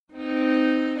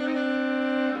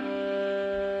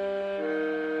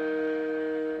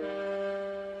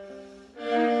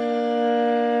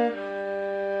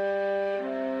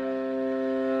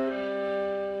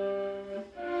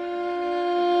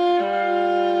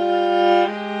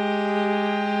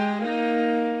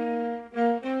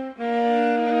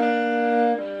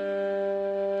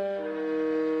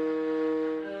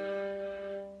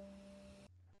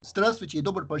Здравствуйте и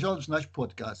добро пожаловать в наш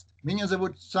подкаст. Меня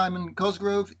зовут Саймон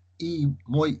Козгров, и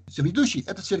мой соведущий –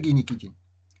 это Сергей Никитин.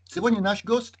 Сегодня наш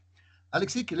гость –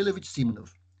 Алексей Кириллович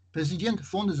Симонов, президент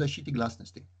Фонда защиты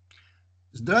гласности.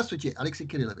 Здравствуйте, Алексей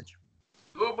Кириллович.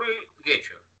 Добрый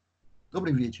вечер.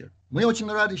 Добрый вечер. Мы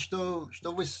очень рады, что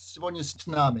вы сегодня с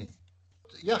нами.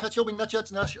 Я хотел бы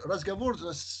начать наш разговор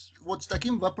с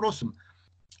таким вопросом.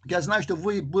 Я знаю, что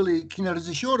вы были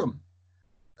кинорежиссером,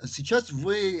 сейчас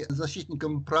вы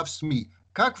защитником прав СМИ.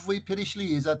 Как вы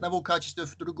перешли из одного качества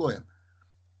в другое?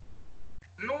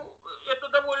 Это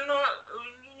довольно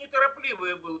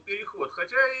неторопливый был переход.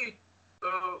 Хотя и,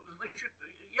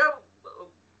 я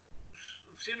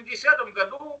в 70-м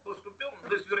году поступил,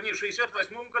 вернее, в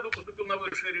 68-м году поступил на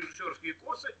высшие режиссерские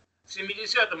курсы. В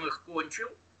 70-м их кончил,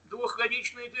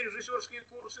 двухгодичные режиссерские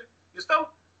курсы, и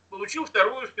получил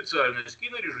вторую специальность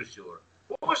кинорежиссера.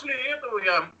 После этого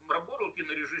я работал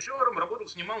кинорежиссером,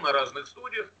 снимал на разных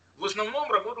студиях. В основном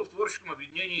работал в творческом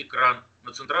объединении «Экран»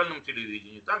 на центральном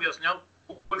телевидении. Там я снял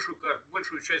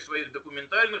большую часть своих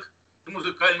документальных и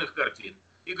музыкальных картин.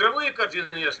 Игровые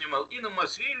картины я снимал и на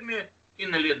Мосфильме, и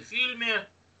на Ленфильме,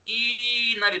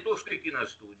 и на Литовской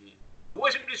киностудии. В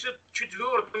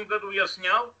 1984 году я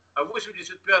снял, а в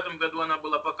 1985 году она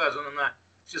была показана на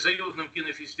Всесоюзном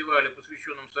кинофестивале,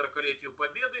 посвященном 40-летию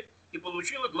Победы, и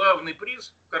получила главный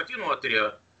приз картину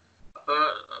 «Отряд»,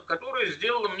 которая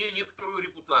сделала мне некоторую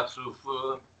репутацию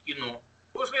в кино.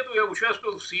 После этого я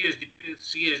участвовал в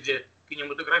съезде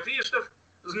кинематографистов,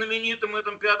 знаменитом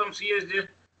этом 5-м съезде,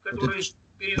 который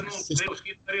перевернул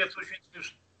Кремлевский дворец, очень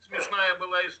смешная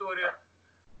была история.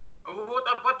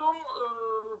 А потом,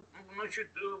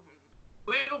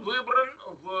 был выбран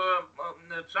в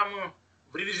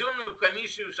ревизионную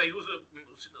комиссию Союза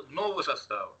нового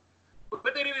состава. В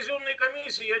этой ревизионной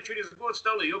комиссии я через год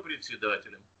стал ее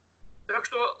председателем. Так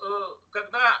что,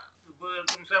 когда в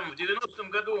 90-м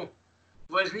году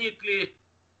возникли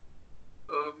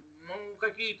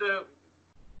какие-то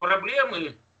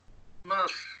проблемы,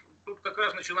 тут как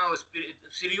раз начиналась,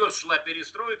 всерьез шла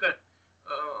перестройка,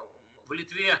 в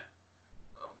Литве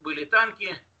были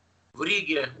танки, в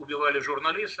Риге убивали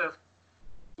журналистов.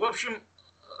 В общем,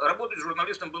 работать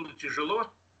журналистам было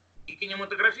тяжело, и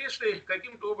кинематографисты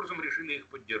каким-то образом решили их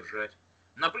поддержать.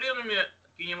 На пленуме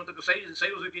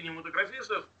Союза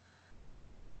кинематографистов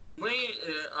мы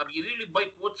объявили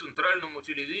бойкот центральному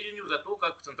телевидению за то,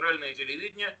 как центральное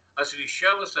телевидение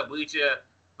освещало события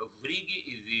в Риге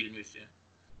и в Вильнюсе.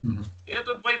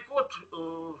 Этот бойкот,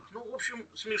 в общем,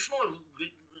 смешно.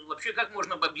 Вообще, как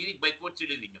можно объявить бойкот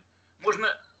телевидению?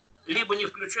 Можно либо не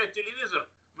включать телевизор,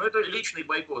 но это личный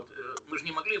бойкот. Мы же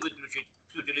не могли выключить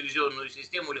всю телевизионную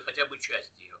систему или хотя бы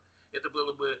часть ее. Это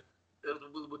было бы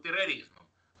терроризмом.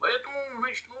 Поэтому,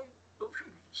 в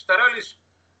общем, старались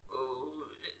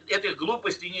этих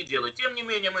глупостей не делать. Тем не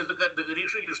менее, мы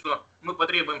решили, что мы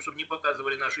потребуем, чтобы не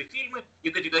показывали наши фильмы, и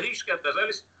категорически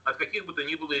отказались от каких бы то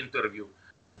ни было интервью.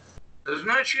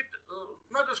 Значит,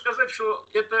 надо сказать, что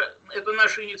это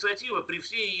наша инициатива при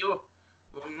всей ее,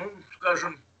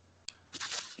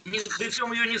 при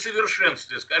всем ее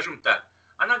несовершенстве, скажем так.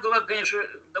 Она была, конечно,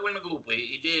 довольно глупая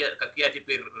идея, как я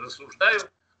теперь рассуждаю,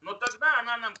 но тогда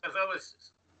она нам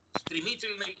казалась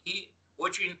стремительной и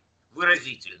очень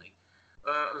выразительной.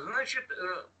 Значит,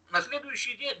 на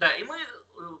следующий день, и мы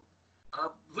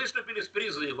выступили с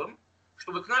призывом,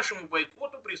 чтобы к нашему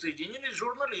бойкоту присоединились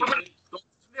журналисты, в том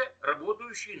числе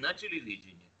работающие на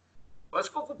телевидении.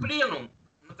 Поскольку пленум,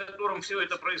 на котором все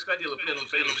это происходило, пленум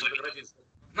Союза кинематографистов,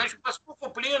 поскольку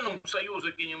пленум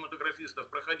Союза кинематографистов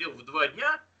проходил в 2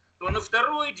 дня, то на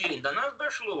второй день до нас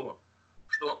дошло,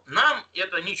 что нам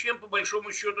это ничем по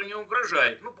большому счету не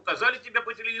угрожает. Показали тебя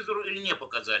по телевизору или не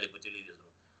показали по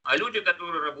телевизору. А люди,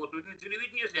 которые работают на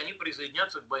телевидении, если они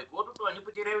присоединятся к бойкоту, то они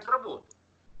потеряют работу.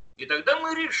 И тогда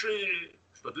мы решили,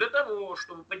 что для того,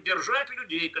 чтобы поддержать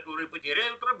людей, которые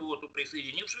потеряют работу,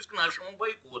 присоединившись к нашему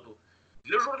бойкоту,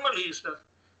 для журналистов,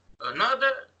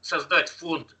 надо создать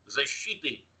фонд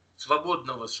защиты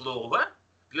свободного слова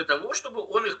для того, чтобы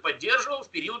он их поддерживал в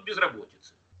период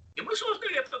безработицы. И мы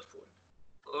создали этот фонд.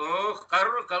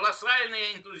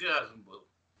 Колоссальный энтузиазм был.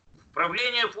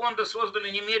 Правление фонда создали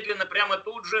немедленно, прямо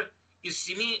тут же, из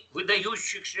 7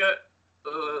 выдающихся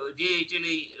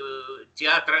деятелей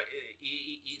театра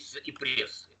и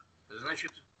прессы.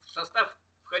 Значит, в состав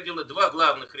входило 2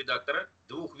 главных редактора,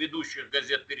 2 ведущих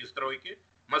газет «Перестройки»,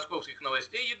 «Московских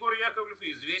новостей» Егор Яковлев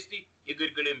и «Известий»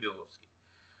 Игорь Голембиовский.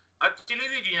 От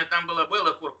телевидения там была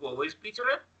Белла Куркова из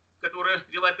Питера, которая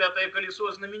вела «Пятое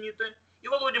колесо» знаменитое, и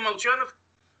Володя Молчанов,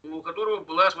 у которого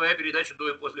была своя передача «До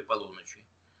и после полуночи».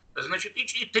 Значит,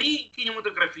 и 3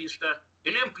 кинематографиста.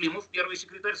 Элем Климов, первый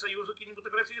секретарь Союза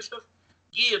кинематографистов,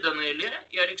 Гия Данелия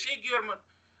и Алексей Герман.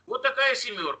 Вот такая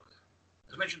семерка.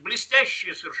 Значит,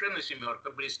 блестящая совершенно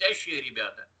семерка, блестящие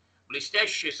ребята,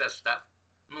 блестящий состав.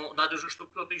 Ну, надо же,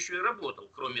 чтобы кто-то еще и работал,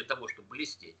 кроме того, чтобы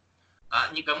блестеть. А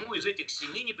никому из этих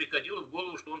 7 не приходило в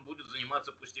голову, что он будет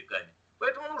заниматься пустяками.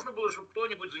 Поэтому нужно было, чтобы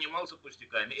кто-нибудь занимался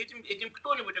пустяками. Этим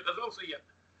кто-нибудь оказался я.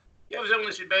 Я взял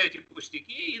на себя эти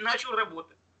пустяки и начал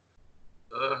работать.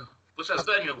 По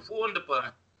созданию фонда,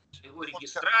 по его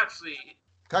регистрации.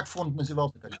 Как фонд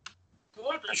назывался?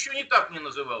 Фонд еще никак не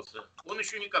назывался. Он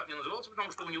еще никак не назывался,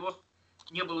 потому что у него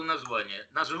не было названия.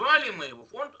 Назвали мы его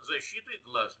 «Фонд защиты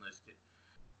гласности».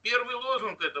 Первый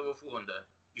лозунг этого фонда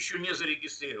еще не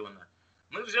зарегистрировано.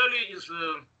 Мы взяли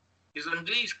из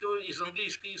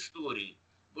английской истории.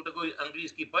 Был такой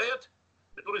английский поэт,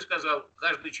 который сказал: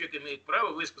 каждый человек имеет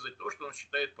право высказать то, что он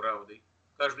считает правдой.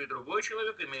 Каждый другой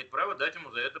человек имеет право дать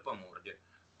ему за это по морде.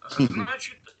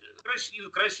 Значит,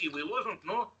 красивый лозунг,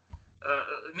 но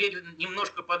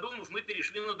немножко подумав, мы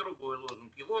перешли на другой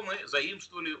лозунг. Его мы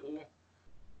заимствовали у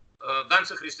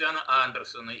Ганса Христиана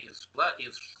Андерсена из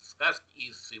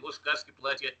его сказки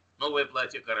 «Новое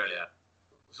платье короля».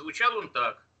 Звучал он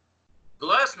так: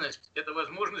 гласность – это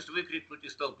возможность выкрикнуть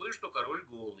из толпы, что король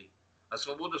голый, а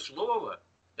свобода слова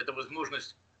 – это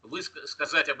возможность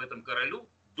сказать об этом королю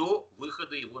до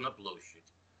выхода его на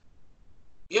площадь.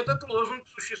 И этот лозунг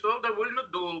существовал довольно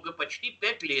долго, почти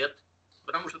 5 лет,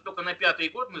 потому что только на 5-й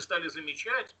год мы стали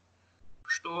замечать,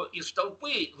 что из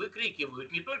толпы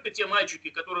выкрикивают не только те мальчики,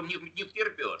 которым не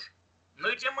втерпешь, но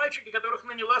и те мальчики, которых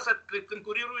наняла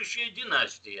конкурирующая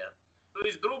династия. То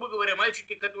есть, грубо говоря,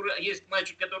 есть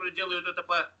мальчики, которые делают это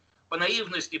по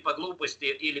наивности, по глупости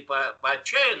или по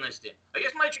отчаянности, а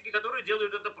есть мальчики, которые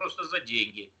делают это просто за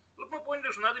деньги. Тут мы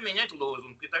поняли, что надо менять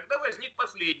лозунг. И тогда возник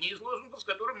последний из лозунгов, с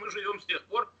которым мы живем с тех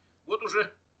пор, вот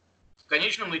уже в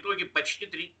конечном итоге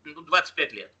почти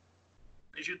 25 лет.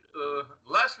 Значит,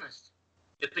 гласность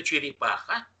 – это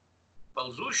черепаха,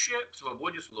 ползущая к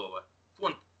свободе слова.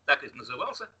 Фонд так и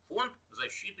назывался – Фонд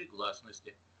защиты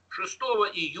гласности. 6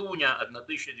 июня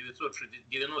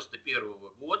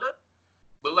 1991 года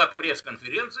была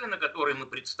пресс-конференция, на которой мы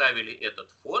представили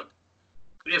этот фонд.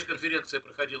 Пресс-конференция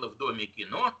проходила в Доме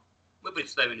кино, мы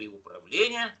представили и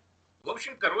управление. В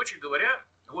общем, короче говоря,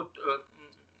 вот,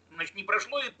 значит, не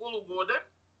прошло и полугода,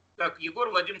 как Егор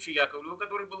Владимирович Яковлев,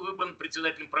 который был выбран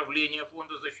председателем правления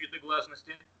Фонда защиты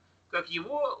гласности, как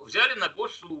его взяли на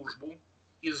госслужбу.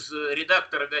 Из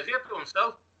редактора газеты он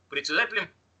стал председателем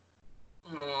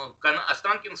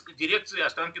дирекции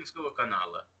Останкинского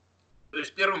канала. То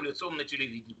есть первым лицом на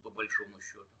телевидении, по большому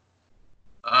счету.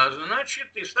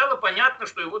 Значит, и стало понятно,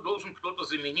 что его должен кто-то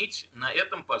заменить на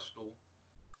этом посту.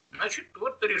 Значит,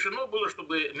 вот решено было,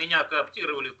 чтобы меня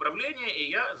кооптировали в правление, и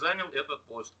я занял этот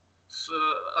пост. С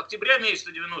октября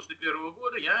месяца 1991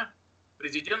 года я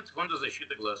президент Фонда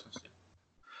защиты гласности.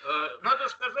 Надо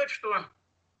сказать, что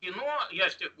кино я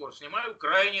с тех пор снимаю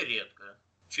крайне редко,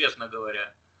 честно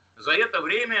говоря. За это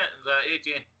время, за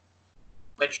эти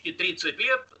почти 30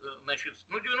 лет, значит,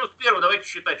 91-го, давайте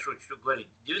считать, что говорить,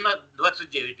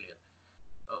 29 лет.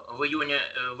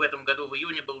 В этом году в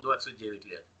июне было 29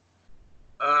 лет.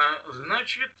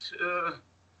 Значит,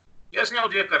 я снял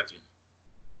 2 картины.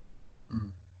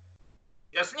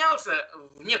 Я снялся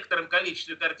в некотором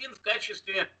количестве картин в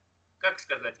качестве, как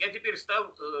сказать, я теперь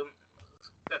стал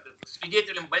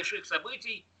свидетелем больших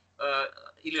событий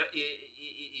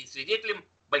и свидетелем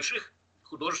больших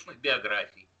художественных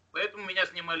биографий. Поэтому меня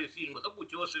снимали фильмы об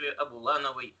Утесове, об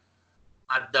Улановой,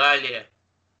 о Дале,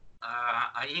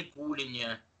 о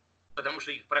Никулине, потому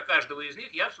что про каждого из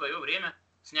них я в свое время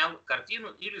снял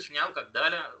картину или снял как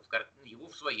Даля его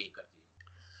в своей картине.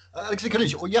 Алексей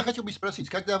Карлович, я хотел бы спросить,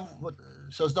 когда вот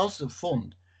создался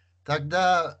фонд,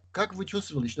 тогда как вы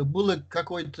чувствовали, что было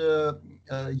какое-то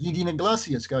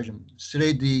единогласие, скажем,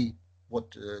 среди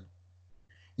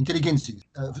интеллигенции,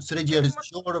 среди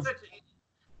режиссеров?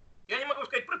 Я не могу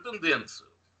сказать про тенденцию,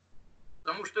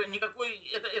 потому что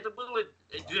это было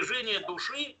движение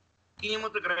души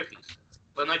кинематографиста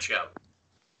поначалу.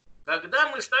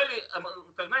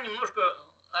 Когда немножко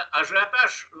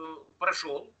ажиотаж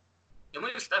прошел, и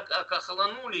мы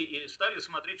охолонули и стали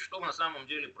смотреть, что на самом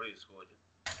деле происходит.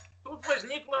 Тут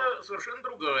возникла совершенно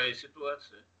другая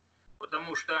ситуация,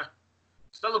 потому что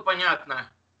стало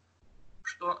понятно,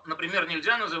 что, например,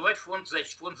 нельзя называть фонд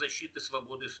защиты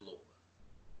свободы слова.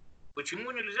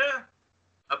 Почему нельзя?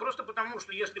 А просто потому,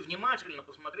 что если внимательно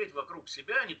посмотреть вокруг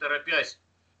себя, не торопясь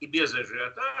и без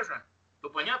ажиотажа, то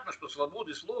понятно, что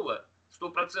свободы слова в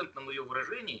 100% ее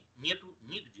выражении нету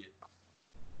нигде.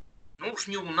 Ну уж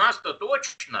не у нас-то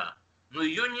точно, но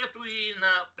ее нету и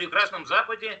на прекрасном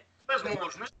Западе.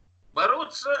 Возможность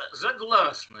бороться за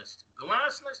гласность.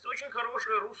 Гласность — очень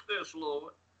хорошее русское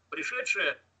слово,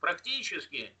 пришедшее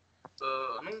практически,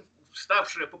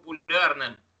 ставшее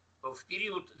популярным в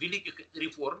период великих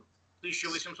реформ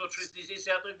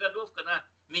 1860-х годов, когда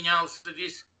менялся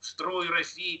весь строй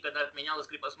России, когда отменялось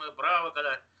крепостное право,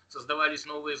 когда создавались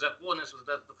новые законы,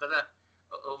 когда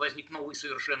возник новый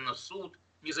совершенно суд,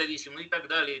 независимый и так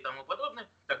далее и тому подобное,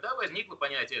 тогда возникло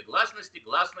понятие гласности,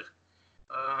 гласных,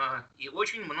 и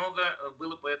очень много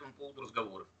было по этому поводу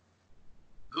разговоров.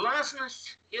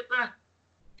 Гласность — это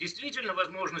действительно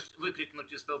возможность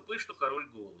выкрикнуть из толпы, что король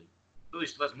голый. То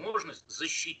есть возможность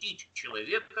защитить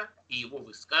человека и его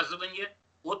высказывания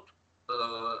от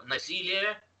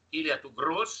насилия или от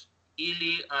угроз,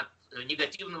 или от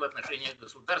негативного отношения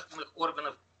государственных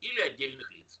органов или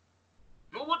отдельных лиц.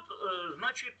 Ну вот,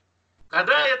 значит,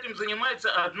 когда этим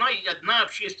занимается одна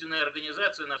общественная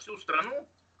организация на всю страну,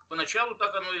 поначалу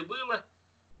так оно и было,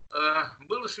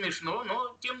 было смешно,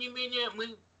 но тем не менее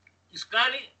мы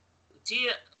искали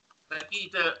те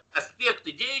какие-то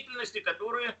аспекты деятельности,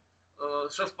 которые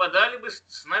совпадали бы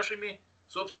с нашими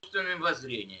собственными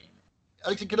воззрениями.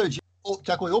 Алексей Георгиевич,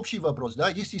 такой общий вопрос, да,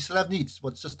 если сравнить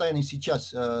вот состояние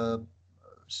сейчас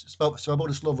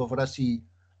свободы слова в России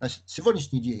на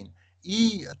сегодняшний день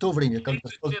и то время,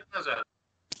 30 лет назад.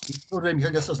 И в то время,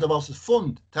 когда создавался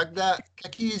фонд, тогда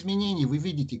какие изменения вы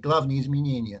видите, главные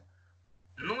изменения?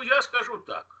 Ну, я скажу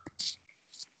так.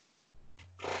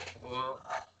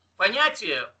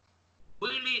 Понятия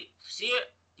были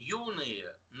все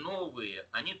юные, новые,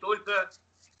 они только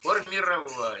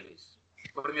формировались.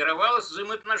 Формировалось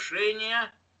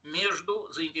взаимоотношение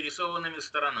между заинтересованными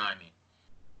сторонами.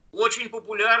 Очень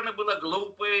популярна была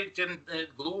глупый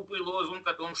лозунг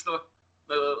о том, что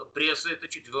пресса — это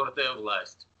четвертая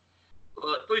власть.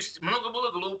 То есть много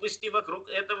было глупостей вокруг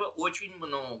этого, очень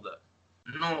много.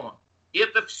 Но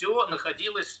это все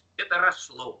находилось, это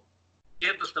росло.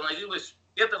 Этого становилось,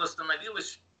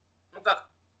 ну как,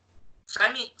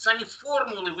 сами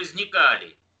формулы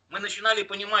возникали. Мы начинали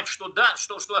понимать, что да,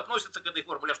 что относится к этой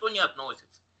формуле, а что не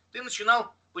относится. Ты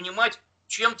начинал понимать,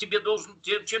 чем тебе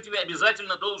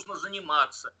обязательно должно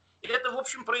заниматься. И это, в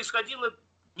общем, происходило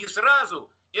не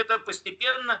сразу, это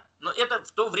постепенно, но это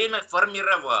в то время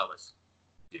формировалось.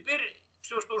 Теперь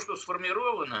все, что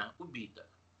сформировано, убито,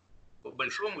 по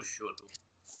большому счету.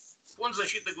 Фонд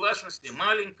защиты гласности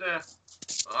маленькая,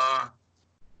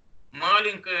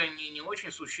 не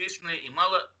очень существенная и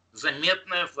мало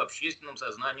заметная в общественном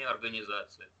сознании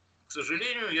организация. К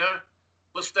сожалению, я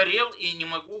постарел и не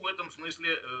могу в этом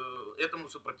смысле этому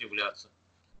сопротивляться.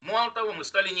 Мало того, мы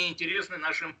стали неинтересны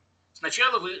нашим...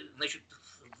 Сначала в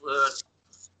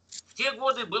те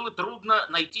годы было трудно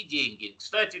найти деньги.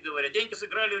 Кстати говоря, деньги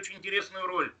сыграли очень интересную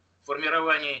роль в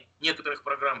формировании некоторых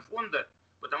программ фонда,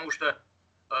 потому что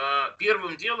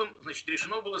первым делом,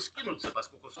 решено было скинуться,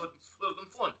 поскольку создан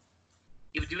фонд.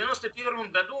 И в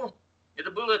 1991 году это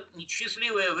было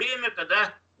счастливое время,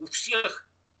 когда у всех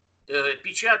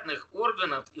печатных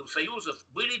органов и у союзов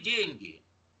были деньги.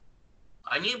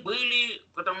 Они были,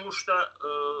 потому что,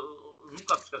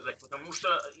 потому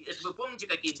что, если вы помните,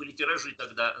 какие были тиражи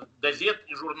тогда газет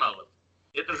и журналов,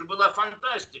 это же была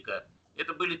фантастика.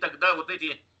 Это были тогда вот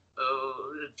эти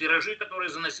тиражи, которые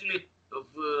заносили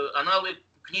в аналы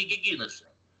книги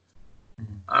Гиннесса.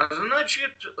 А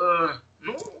значит,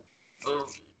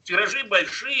 тиражи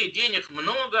большие, денег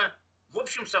много. В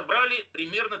общем, собрали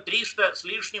примерно 300 с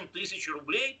лишним тысяч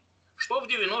рублей, что в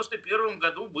 1991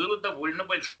 году было довольно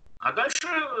большое. А дальше,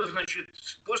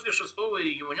 после 6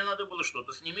 июня надо было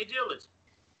что-то с ними делать.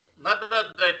 Надо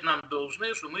отдать нам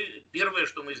должное, что первое,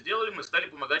 что мы сделали, мы стали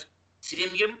помогать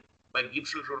семьям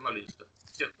погибших журналистов.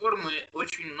 С тех пор мы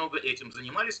очень много этим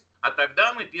занимались, а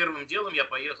тогда первым делом я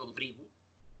поехал в Ригу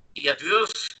и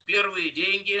отвез первые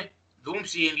деньги 2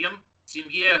 семьям,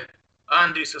 семье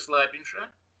Андриса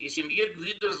Слапинша и семье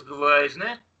Гвидос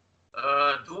Гвайзне,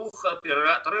 2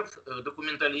 операторов,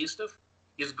 документалистов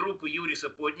из группы Юриса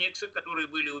Подникса, которые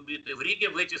были убиты в Риге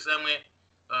в эти самые,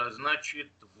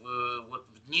 в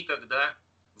дни, когда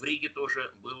в Риге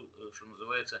тоже был, что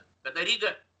называется, когда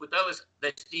Рига пыталась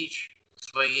достичь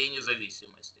своей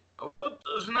независимости.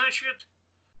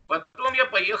 Потом я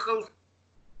поехал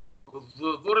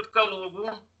в город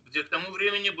Калугу, где к тому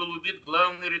времени был убит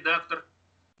главный редактор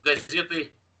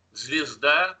газеты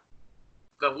 «Звезда»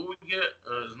 в Калуге,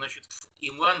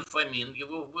 Иван Фомин,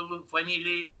 его была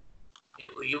фамилия.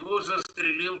 Его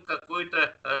застрелил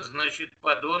какой-то,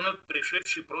 подонок,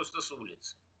 пришедший просто с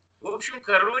улицы. В общем,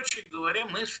 короче говоря,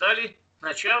 мы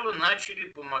сначала начали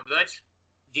помогать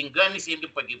деньгами семьи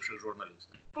погибших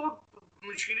журналистов. Тут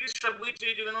начались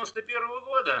события 91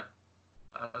 года,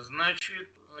 значит,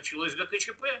 началось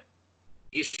ГКЧП.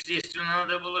 Естественно,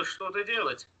 надо было что-то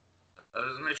делать.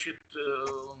 Значит,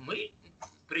 мы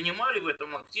принимали в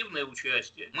этом активное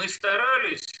участие. Мы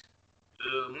старались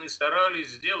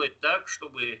сделать так,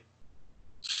 чтобы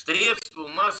средства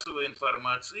массовой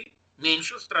информации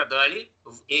меньше страдали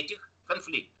в этих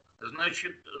конфликтах.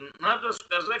 Значит, надо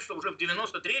сказать, что уже в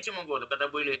 93 году, когда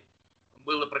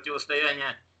было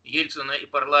противостояние Ельцина и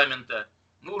парламента,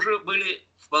 мы уже были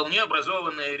вполне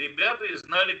образованные ребята и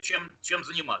знали, чем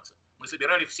заниматься. Мы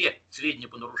собирали все сведения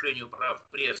по нарушению прав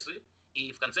прессы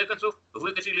и, в конце концов,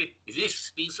 выкатили весь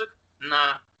список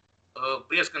на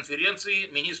пресс-конференции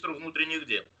министру внутренних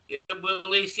дел. Это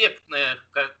была эффектная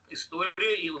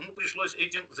история, и ему пришлось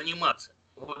этим заниматься.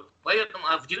 Вот. Поэтому,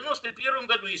 а в 91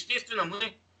 году, естественно,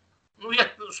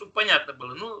 чтобы понятно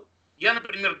было, я,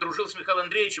 например, дружил с Михаилом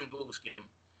Андреевичем Глузским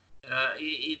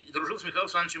и дружил с Михаилом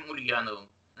Александровичем Ульяновым.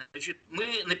 Значит,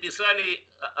 мы написали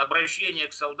обращение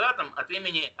к солдатам от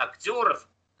имени актеров,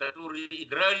 которые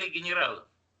играли генералов.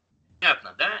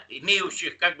 Понятно, да?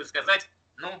 Имеющих, как бы сказать,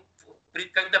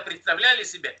 когда представляли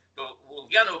себя, то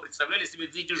Ульянова представляли себя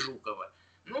в виде Жукова.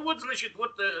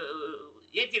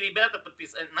 Эти ребята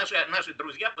наши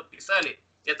друзья подписали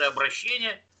это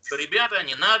обращение, что ребята,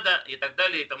 не надо, и так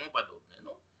далее, и тому подобное.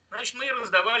 Значит, мы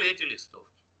раздавали эти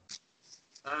листовки.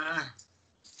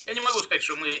 Я не могу сказать,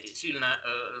 что мы сильно,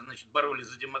 боролись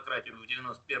за демократию в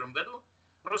 91 году.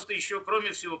 Просто еще,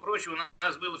 кроме всего прочего, у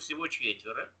нас было всего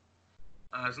 4.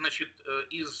 Значит,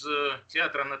 из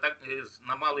театра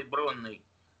на Малой Бронной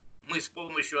мы с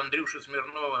помощью Андрюши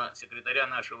Смирнова, секретаря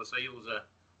нашего союза,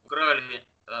 украли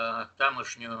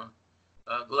тамошнюю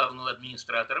главного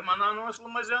администратора Мананова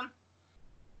Сломазян.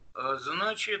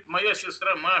 Значит, моя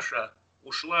сестра Маша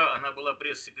ушла, она была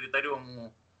пресс-секретарем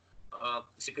у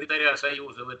секретаря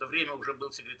Союза, в это время уже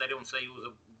был секретарем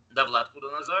Союза Давлат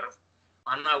Худоназаров.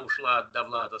 Она ушла от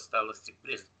Давлата, стала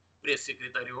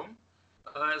пресс-секретарем.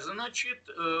 Значит,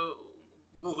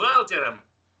 бухгалтером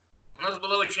у нас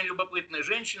была очень любопытная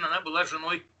женщина, она была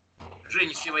женой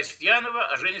Жени Севастьянова,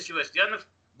 а Женя Севастьянов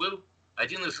был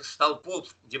один из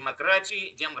столпов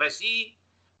демократии, Демроссии,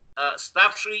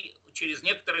 ставший через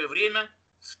некоторое время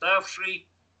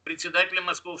председателем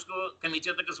Московского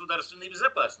комитета государственной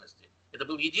безопасности. Это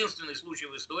был единственный случай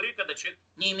в истории, когда человек,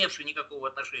 не имевший никакого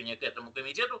отношения к этому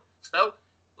комитету, стал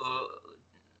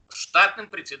штатным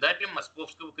председателем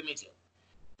Московского комитета.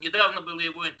 Недавно было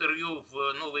его интервью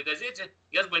в «Новой газете»,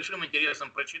 я с большим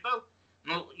интересом прочитал,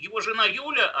 но его жена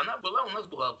Юля, она была у нас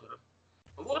бухгалтером.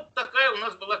 Вот такая у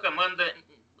нас была команда,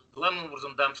 главным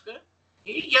образом дамская,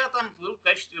 и я там был в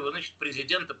качестве,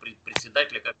 президента,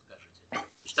 председателя, как скажете.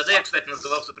 Тогда я, кстати,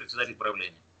 назывался председателем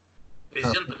правления.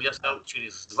 Президентом я стал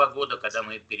через 2 года, когда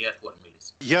мы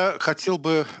переоформились. Я хотел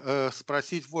бы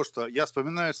спросить вот что. Я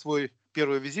вспоминаю свой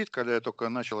первый визит, когда я только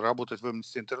начал работать в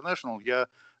Amnesty International. Я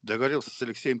договорился с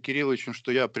Алексеем Кирилловичем,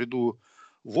 что я приду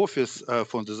в офис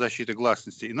Фонда защиты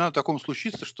гласности. И надо такому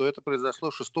случиться, что это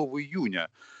произошло 6 июня.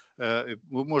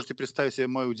 Вы можете представить себе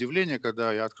мое удивление,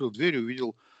 когда я открыл дверь и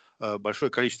увидел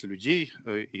большое количество людей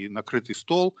и накрытый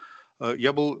стол.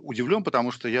 Я был удивлен,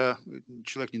 потому что я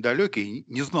человек недалекий,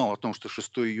 не знал о том, что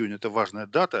 6 июня – это важная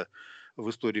дата в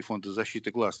истории Фонда защиты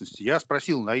гласности. Я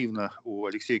спросил наивно у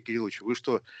Алексея Кирилловича: вы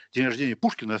что, день рождения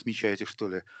Пушкина отмечаете, что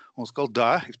ли? Он сказал: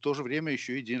 да, и в то же время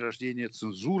еще и день рождения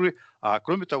цензуры, а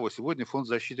кроме того, сегодня Фонд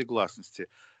защиты гласности.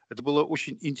 Это была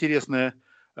очень интересная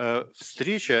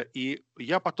встреча, и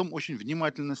я потом очень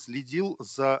внимательно следил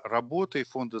за работой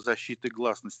Фонда защиты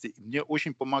гласности. Мне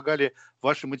очень помогали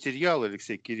ваши материалы,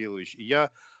 Алексей Кириллович. И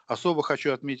я особо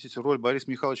хочу отметить роль Бориса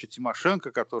Михайловича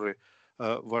Тимошенко, который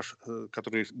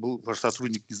был ваш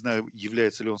сотрудник, не знаю,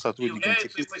 является ли он сотрудником.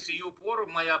 Является по сию пору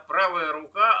моя правая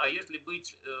рука, а если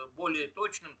быть более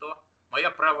точным, то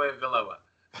моя правая голова.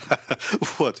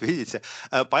 Вот, видите.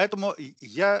 Поэтому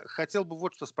я хотел бы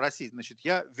вот что спросить. Значит,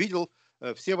 я видел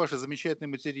все ваши замечательные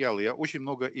материалы. Я очень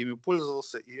много ими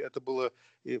пользовался, и это был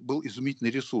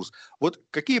изумительный ресурс. Вот с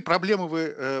какими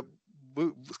проблемами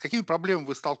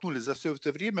вы столкнулись за все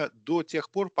это время до тех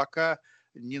пор, пока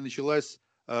не началась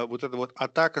вот эта вот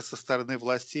атака со стороны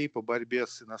властей по борьбе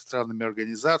с иностранными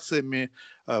организациями,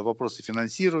 вопросы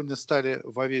финансирования стали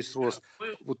во весь рост?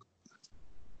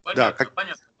 Понятно,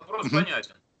 понятно. Вопрос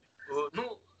понятен.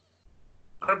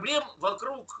 Проблем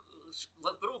вокруг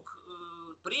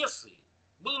прессы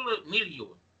было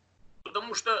миллион.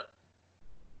 Потому что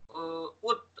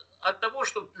от того,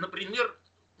 что, например,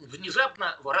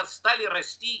 внезапно стали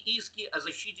расти иски о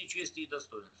защите чести и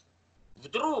достоинства.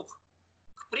 Вдруг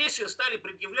к прессе стали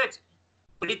предъявлять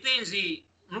претензии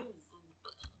ну,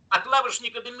 от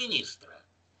лавочника до министра.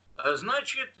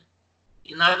 Значит,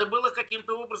 и надо было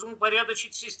каким-то образом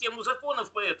упорядочить систему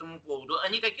законов по этому поводу. А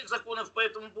никаких законов по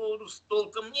этому поводу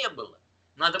толком не было.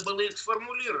 Надо было их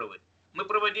сформулировать. Мы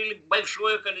проводили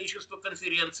большое количество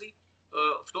конференций,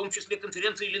 в том числе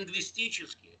конференции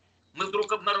лингвистические. Мы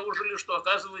вдруг обнаружили, что,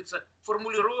 оказывается,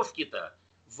 формулировки-то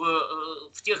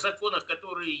в тех законах,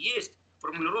 которые есть,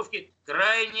 формулировки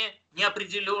крайне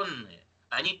неопределенные.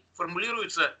 Они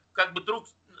формулируются как бы друг,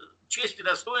 честь и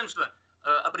достоинство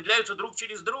определяются друг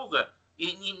через друга. И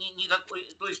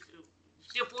то есть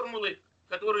все формулы,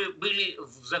 которые были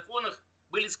в законах,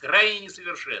 были крайне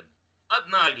несовершенны.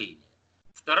 Одна линия.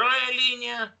 Вторая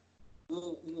линия,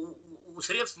 у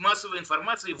средств массовой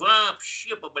информации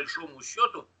вообще по большому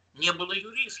счету не было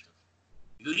юристов.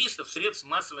 Юристов средств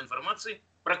массовой информации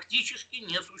практически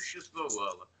не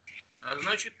существовало.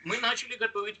 Значит, мы начали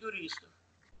готовить юристов.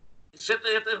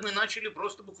 Это мы начали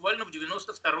просто буквально в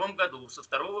 92-м году, со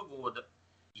 2-го года.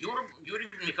 Юрий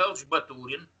Михайлович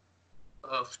Батурин,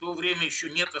 в то время еще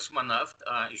не космонавт,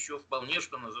 а еще вполне,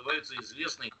 что называется,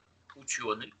 известный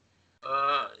ученый,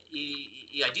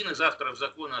 и один из авторов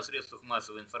закона о средствах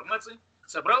массовой информации,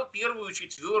 собрал первую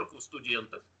четверку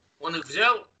студентов. Он их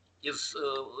взял из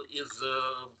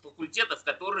факультетов,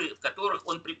 в которых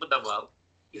он преподавал,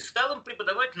 и стал им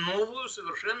преподавать новую,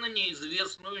 совершенно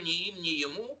неизвестную ни им, ни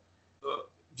ему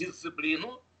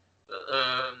дисциплину,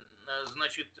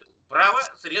 значит, право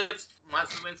средств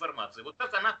массовой информации. Вот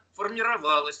так она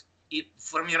формировалась. И в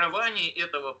формировании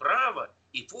этого права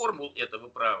и формул этого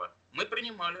права мы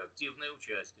принимали активное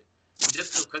участие.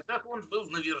 Когда он был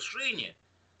на вершине,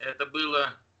 это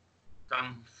было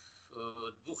там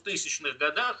в 2000-х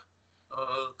годах,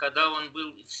 когда он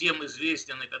был всем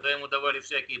известен, и когда ему давали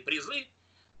всякие призы,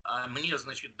 а мне,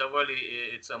 значит,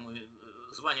 давали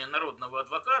звание народного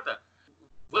адвоката,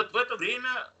 вот в это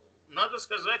время надо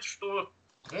сказать, что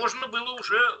можно было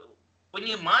уже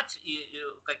понимать, и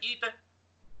какие-то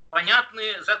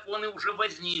понятные законы уже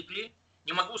возникли.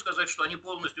 Не могу сказать, что они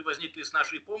полностью возникли с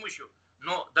нашей помощью,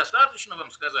 но достаточно вам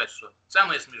сказать, что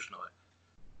самое смешное.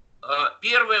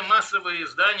 Первое массовое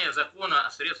издание закона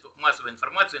о средствах массовой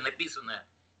информации, написанное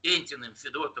Энтиным,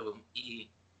 Федотовым и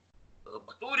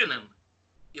Батуриным,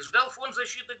 издал Фонд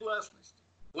защиты гласности.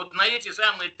 Вот на эти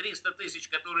самые 300 тысяч,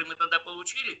 которые мы тогда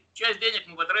получили, часть денег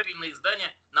мы потратили на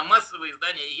издание, на массовое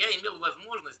издание. И я имел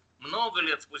возможность много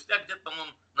лет спустя, где-то,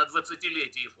 по-моему, на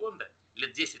 20-летие фонда,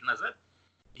 лет 10 назад,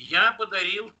 я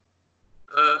подарил,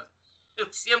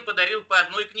 всем подарил по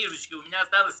одной книжечке. У меня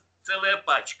осталась целая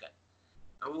пачка.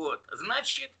 Вот,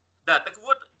 значит, да, так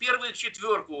вот, первую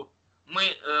четверку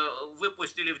мы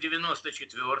выпустили в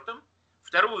 94-м.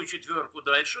 Вторую четверку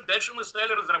дальше. Дальше мы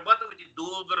стали разрабатывать и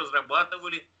долго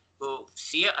разрабатывали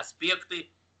все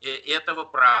аспекты этого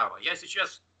права. Я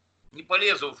сейчас не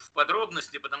полезу в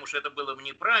подробности, потому что это было бы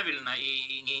неправильно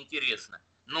и неинтересно.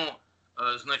 Но,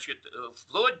 значит,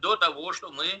 вплоть до того,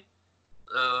 что мы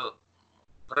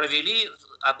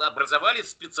образовали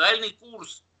специальный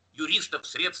курс юристов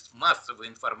средств массовой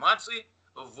информации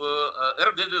в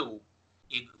РГГУ.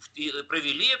 И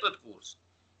провели этот курс.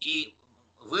 И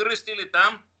вырастили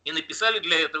там и написали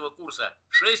для этого курса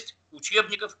 6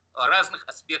 учебников о разных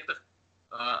аспектах.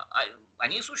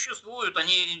 Они существуют,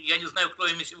 я не знаю, кто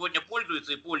ими сегодня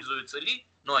пользуется и пользуется ли,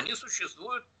 но они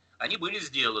существуют, они были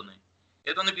сделаны.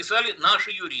 Это написали наши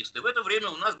юристы. В это время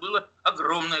у нас было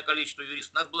огромное количество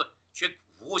юристов. У нас было человек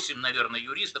 8, наверное,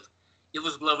 юристов. И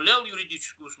возглавлял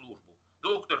юридическую службу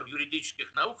доктор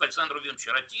юридических наук Александр Владимирович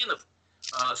Ратинов,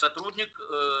 сотрудник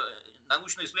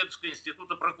научно-исследовательского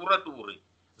института прокуратуры.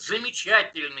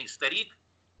 Замечательный старик,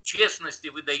 честности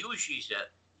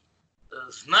выдающийся,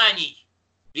 знаний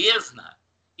бездна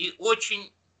и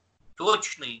очень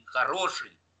точный,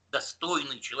 хороший,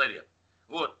 достойный человек.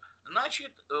 Вот.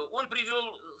 Значит, он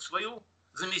привел свою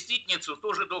заместительницу,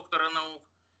 тоже доктора наук,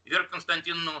 Веру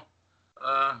Константиновну,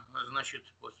 значит,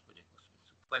 господи,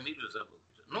 фамилию забыл.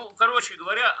 Ну, короче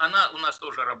говоря, она у нас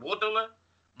тоже работала.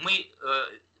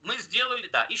 Мы сделали,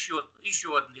 да,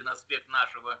 еще один аспект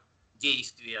нашего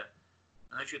действия.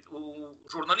 Значит, у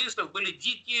журналистов были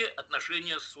дикие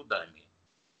отношения с судами.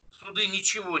 Суды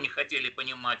ничего не хотели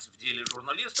понимать в деле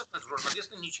журналистов, а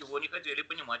журналисты ничего не хотели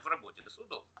понимать в работе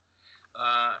судов.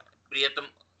 При этом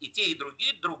и те, и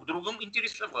другие друг другом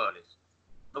интересовались,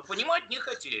 но понимать не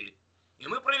хотели. И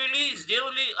мы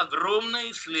сделали огромное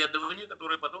исследование,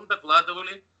 которое потом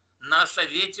докладывали на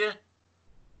Совете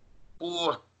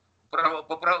по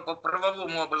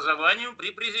правовому образованию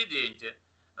при президенте.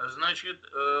 Значит,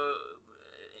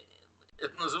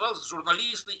 это называлось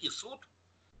 «Журналисты и суд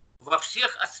во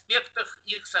всех аспектах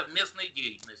их совместной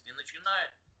деятельности».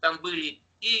 Начиная, там были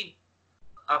и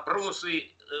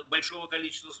опросы большого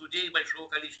количества судей, большого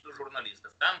количества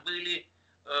журналистов. Там были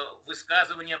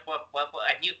высказывания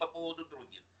одних по поводу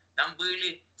других. Там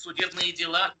были судебные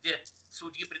дела, где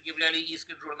судьи предъявляли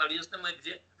иски к журналистам, и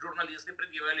где журналисты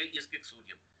предъявляли иски к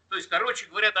судьям. То есть, короче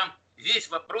говоря, там весь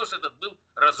вопрос этот был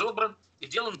разобран, и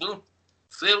сделан был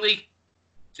целый,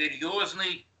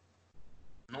 серьезный,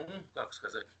 ну, как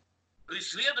сказать,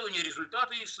 исследование,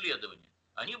 результаты исследования.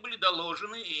 Они были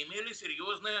доложены и имели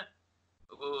серьезное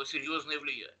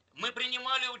влияние. Мы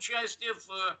принимали участие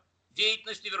в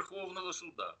деятельности Верховного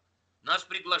суда. Нас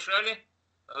приглашали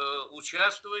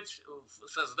участвовать в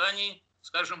создании,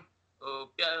 скажем,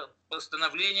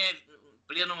 постановления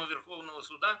Пленума Верховного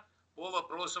суда по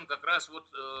вопросам как раз вот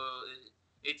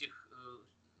этих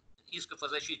исков о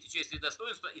защите чести и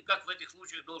достоинства и как в этих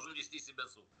случаях должен вести себя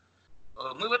суд.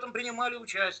 Мы в этом принимали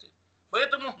участие.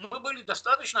 Поэтому мы были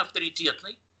достаточно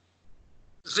авторитетной,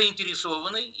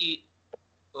 заинтересованной и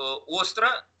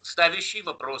остро ставящей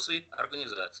вопросы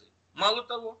организации. Мало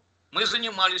того, мы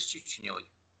занимались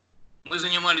Чечней. Мы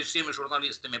занимались всеми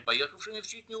журналистами, поехавшими в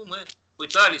Чечню. Мы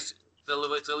пытались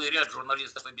целый ряд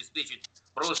журналистов обеспечить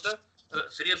просто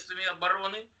средствами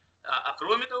обороны. А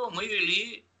кроме того, мы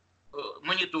вели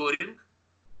мониторинг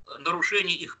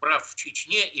нарушений их прав в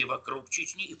Чечне и вокруг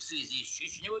Чечни, и в связи с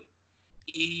Чечней.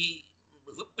 И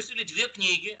выпустили 2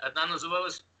 книги. Одна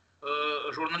называлась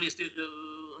 «Журналисты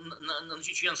на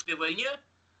чеченской войне»,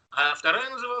 а вторая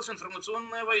называлась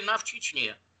 «Информационная война в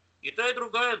Чечне». И та, и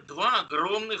другая 2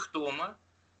 огромных тома,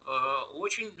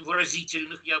 очень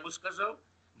выразительных, я бы сказал,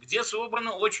 где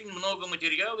собрано очень много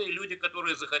материала, и люди,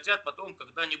 которые захотят потом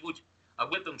когда-нибудь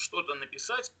об этом что-то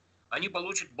написать, они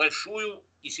получат большую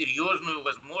и серьезную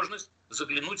возможность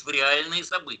заглянуть в реальные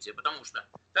события. Потому что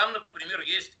там, например,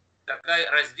 есть такой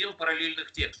раздел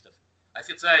параллельных текстов.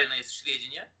 Официальные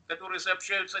сведения, которые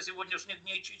сообщаются о сегодняшних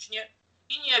днях в Чечне,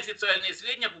 и неофициальные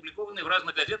сведения, опубликованные в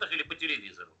разных газетах или по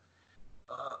телевизору.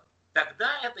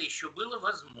 Тогда это еще было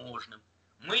возможным.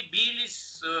 Мы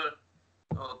бились с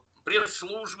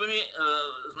пресс-службами,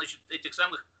 значит, этих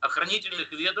самых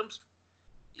охранительных ведомств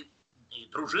и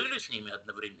дружили с ними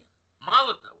одновременно.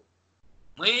 Мало того,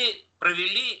 мы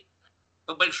провели,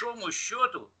 по большому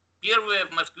счету, первое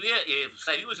в Москве и в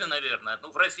Союзе, наверное,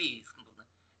 ну в России,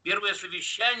 первое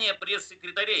совещание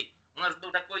пресс-секретарей. У нас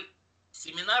был такой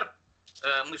семинар,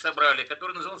 мы собрали,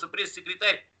 который назывался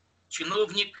 «Пресс-секретарь,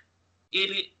 чиновник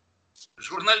или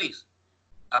журналист»,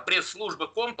 а пресс-служба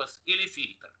 «Компас» или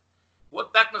 «Фильтр».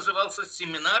 Вот так назывался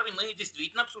семинар, и мы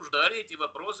действительно обсуждали эти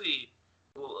вопросы, и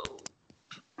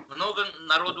много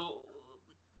народу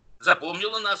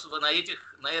запомнило нас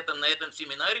на этом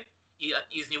семинаре, и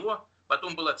из него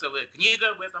потом была целая книга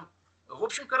об этом. В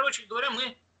общем, короче говоря,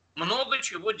 мы много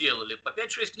чего делали. По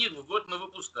 5-6 книг в год мы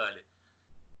выпускали.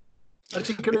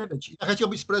 Алексей Кириллович, я хотел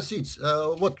бы спросить,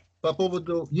 вот по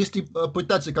поводу, если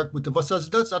пытаться как будто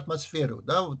воссоздать атмосферу,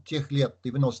 да, вот тех лет,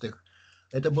 90-х,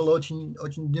 это было очень,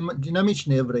 очень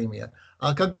динамичное время.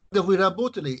 А когда вы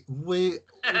работали,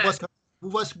 у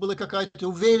вас была какая-то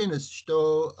уверенность,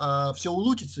 что все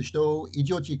улучшится, что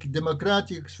идете к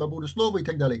демократии, к свободе слова и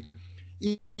так далее?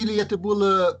 Или это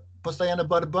была постоянная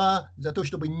борьба за то,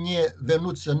 чтобы не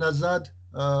вернуться назад,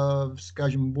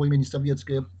 скажем, более-менее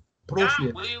советское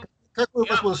прошлое? Какое у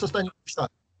вас было состояние душа?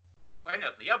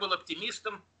 Понятно. Я был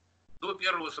оптимистом до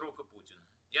первого срока Путина.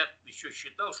 Я еще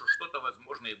считал, что что-то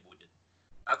возможно и будет.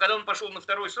 А когда он пошел на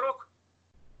второй срок,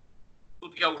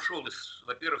 тут я ушел,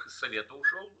 во-первых, из Совета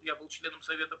ушел. Я был членом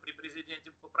Совета при президенте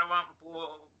по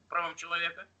правам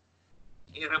человека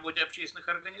и работе общественных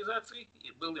организаций.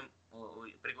 И был им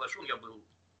приглашен, я был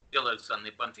Белой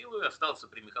Александровной Панфиловой, остался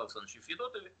при Михаиле Александровиче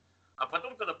Федотове. А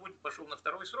потом, когда Путин пошел на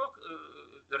второй срок,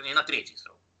 вернее, на третий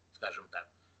срок, скажем так,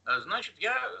 значит,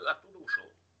 я оттуда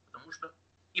ушел. Потому что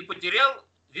и потерял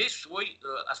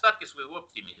остатки своего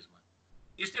оптимизма.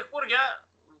 И с тех пор я,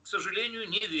 к сожалению,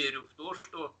 не верю в то,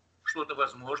 что что-то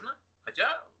возможно,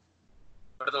 хотя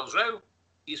продолжаю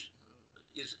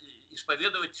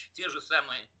исповедовать те же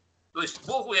самые. То есть в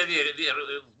Богу я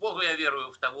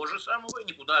верую в того же самого,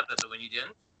 никуда от этого не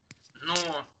денусь,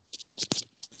 но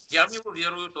я в него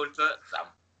верую только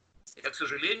сам. Я, к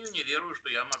сожалению, не верую, что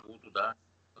я могу туда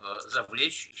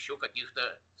завлечь еще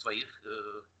каких-то своих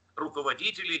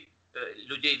руководителей,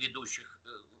 людей, ведущих,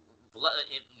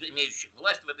 имеющих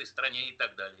власть в этой стране и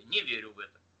так далее. Не верю в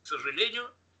это. К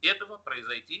сожалению, этого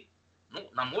произойти,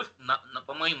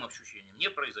 по моим ощущениям, не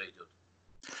произойдет.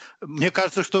 Мне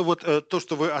кажется, что вот то,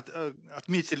 что вы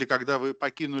отметили, когда вы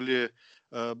покинули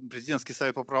президентский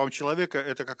совет по правам человека,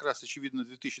 это как раз, очевидно,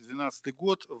 2012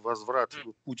 год, возврат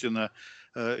Путина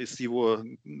из его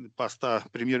поста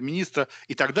премьер-министра.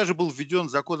 И тогда же был введен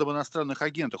закон об иностранных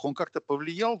агентах. Он как-то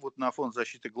повлиял вот на фонд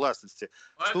защиты гласности?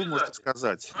 Что вы можете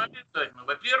сказать? Обязательно.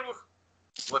 Во-первых,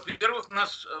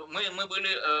 мы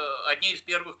были одни из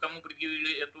первых, кому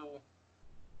предъявили эту,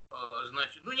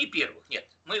 значит, ну не первых, нет,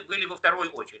 мы были во второй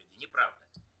очереди, неправда.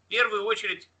 В первую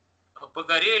очередь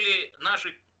погорели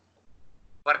наши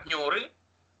партнеры,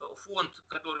 фонд,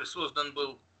 который создан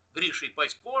был Гришей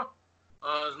Пасько,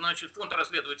 значит, фонд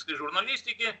расследовательской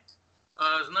журналистики,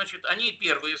 значит, они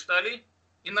первые стали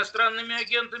иностранными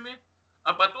агентами,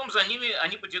 а потом за ними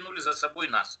они потянули за собой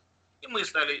нас. И мы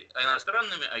стали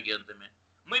иностранными агентами.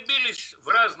 Мы бились в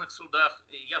разных судах,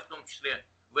 и я в том числе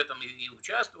в этом и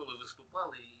участвовал, и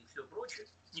выступал, и все прочее.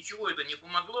 Ничего это не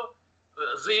помогло.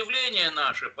 Заявление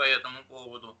наше по этому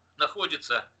поводу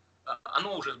находится,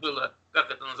 оно уже было, как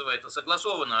это называется,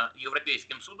 согласовано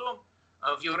Европейским судом,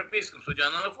 а в Европейском суде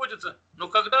оно находится. Но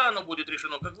когда оно будет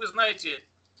решено, как вы знаете,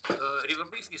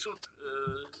 Европейский суд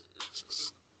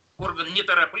орган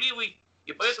неторопливый,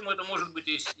 и поэтому это может быть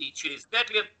и через 5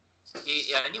 лет,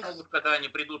 и они могут, когда они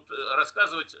придут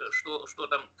рассказывать, что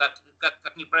там,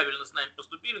 как неправильно с нами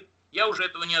поступили, я уже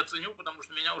этого не оценю, потому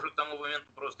что меня уже к тому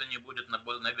моменту просто не будет на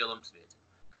белом свете.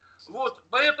 Вот,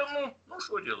 поэтому, ну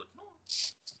что делать?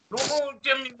 Ну,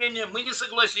 тем не менее, мы не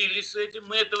согласились с этим,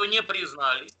 мы этого не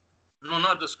признали, но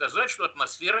надо сказать, что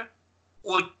атмосфера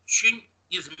очень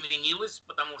изменилась,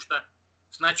 потому что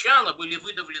сначала были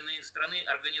выдавлены из страны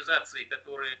организации,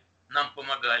 которые нам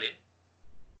помогали,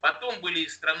 потом были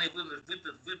из страны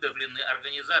выдавлены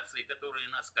организации, которые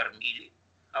нас кормили,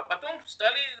 а потом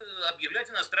стали объявлять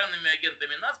иностранными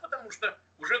агентами нас, потому что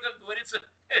уже, как говорится,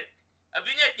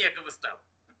 обвинять некого стало.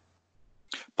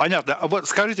 Понятно. А вот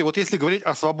скажите, вот если говорить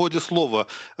о свободе слова,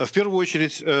 в первую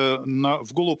очередь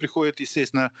в голову приходит,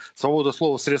 естественно, свобода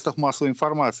слова в средствах массовой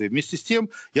информации. Вместе с тем,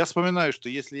 я вспоминаю, что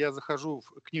если я захожу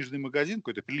в книжный магазин,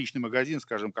 какой-то приличный магазин,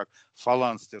 скажем, как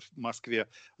Фаланстер в Москве,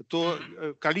 то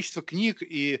количество книг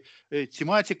и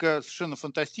тематика совершенно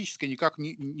фантастическая, никак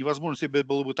невозможно себе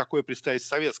было бы такое представить в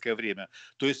советское время.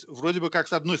 То есть, вроде бы как,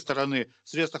 с одной стороны, в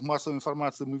средствах массовой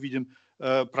информации мы видим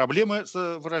проблемы с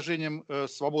выражением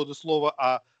свободы слова,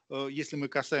 а если мы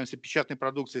касаемся печатной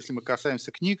продукции, если мы касаемся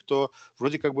книг, то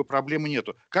вроде как бы проблемы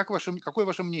нету. Какое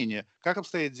ваше мнение? Как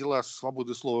обстоят дела с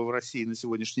свободой слова в России на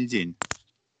сегодняшний день?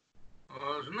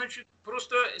 Значит,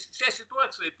 просто вся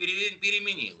ситуация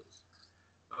переменилась.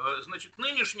 Значит,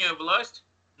 нынешняя власть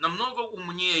намного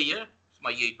умнее, с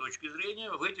моей точки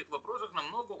зрения, в этих вопросах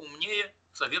намного умнее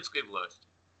советской власти.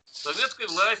 Советской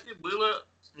власти было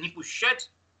не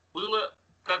пущать, было,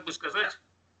 как бы сказать,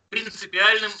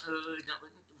 принципиальным.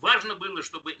 Важно было,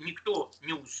 чтобы никто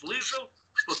не услышал,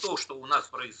 что то, что у нас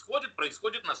происходит,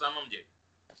 происходит на самом деле.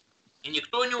 И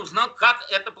никто не узнал, как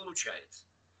это получается.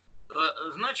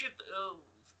 Значит,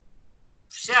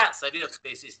 вся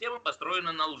советская система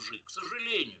построена на лжи. К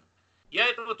сожалению. Я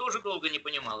этого тоже долго не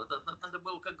понимал. Надо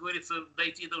было, как говорится,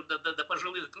 дойти до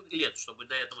пожилых лет, чтобы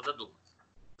до этого додуматься.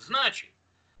 Значит,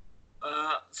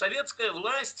 советская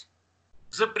власть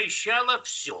запрещала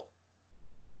все.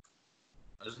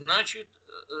 Значит,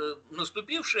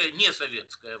 наступившая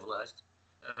несоветская власть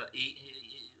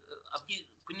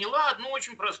поняла одну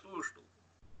очень простую штуку,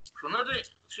 что надо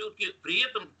все-таки при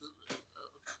этом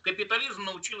капитализм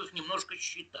научил их немножко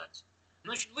считать.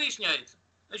 Значит, выясняется,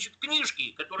 значит,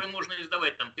 книжки, которые можно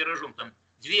издавать там тиражом там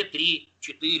 2, 3,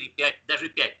 4, 5, даже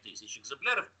 5 тысяч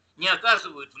экземпляров, не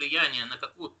оказывают влияния на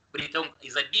какую, при том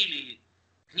изобилии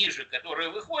книжек, которые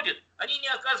выходят, они не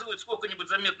оказывают сколько-нибудь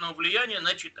заметного влияния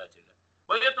на читателя.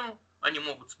 Поэтому они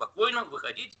могут спокойно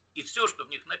выходить, и все, что в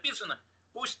них написано,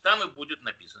 пусть там и будет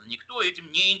написано. Никто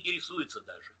этим не интересуется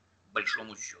даже, по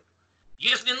большому счету.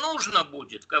 Если нужно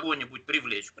будет кого-нибудь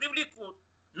привлечь, привлекут,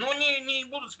 но не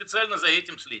будут специально за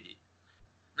этим следить.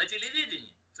 На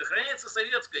телевидении сохраняется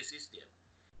советская система.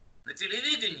 На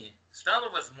телевидении стало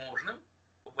возможным,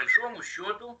 по большому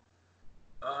счету,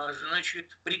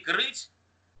 значит, прикрыть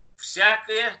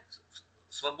всякое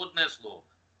свободное слово.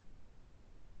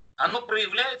 Оно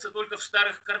проявляется только в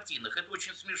старых картинах. Это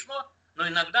очень смешно, но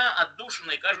иногда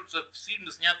отдушиной кажутся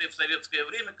фильмы, снятые в советское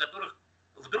время, которых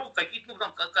вдруг какие-то,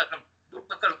 вдруг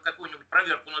покажут какую-нибудь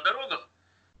проверку на дорогах,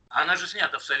 а она же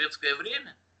снята в советское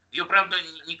время. Ее, правда,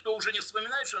 никто уже не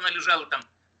вспоминает, что она лежала там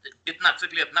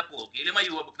 15 лет на полке, или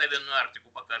мою обыкновенную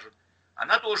Арктику покажут.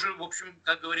 Она тоже, в общем,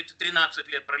 как говорится, 13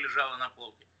 лет пролежала на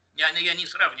полке. Я не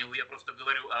сравниваю, я просто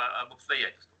говорю об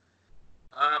обстоятельствах.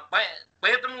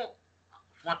 Поэтому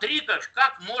смотри, скажешь,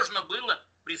 как можно было...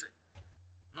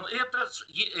 Но это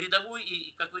рядовой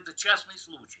и какой-то частный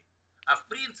случай. А в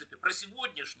принципе, про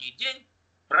сегодняшний день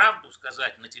правду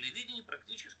сказать на телевидении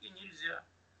практически нельзя.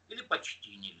 Или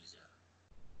почти нельзя.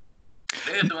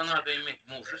 Для этого надо иметь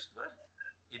мужество,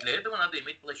 и для этого надо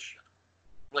иметь площадку.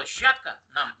 Площадка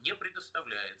нам не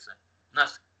предоставляется.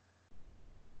 Нас,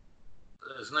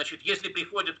 значит, если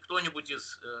приходит кто-нибудь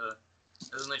из,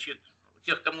 значит,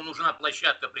 тех, кому нужна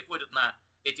площадка, приходят на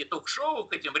эти ток-шоу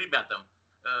к этим ребятам,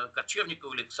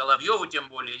 Корчевникову или Соловьеву, тем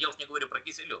более, я уж не говорю про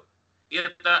Киселев. И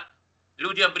это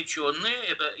люди обреченные,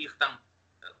 это их там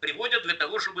приводят для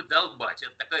того, чтобы долбать.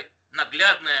 Это такой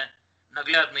наглядный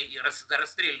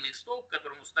расстрельный столб, к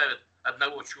которому ставят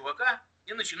одного чувака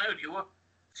и начинают его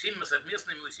всеми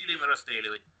совместными усилиями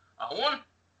расстреливать. А он,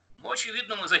 ну,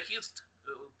 очевидно, мазохист,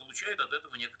 получает от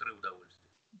этого некоторое удовольствие.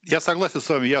 Я согласен с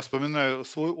вами, я вспоминаю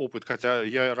свой опыт, хотя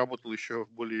я работал еще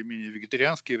в более-менее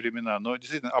вегетарианские времена, но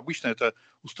действительно обычно это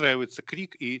устраивается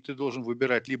крик, и ты должен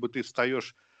выбирать, либо ты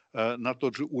встаешь на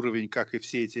тот же уровень, как и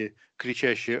все эти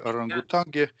кричащие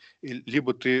орангутанги,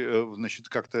 либо ты, значит,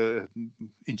 как-то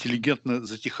интеллигентно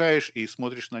затихаешь и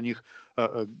смотришь на них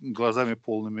глазами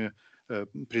полными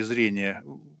презрения.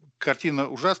 Картина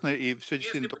ужасная, и все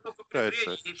действительно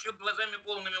нравится. Еще глазами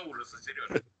полными ужаса,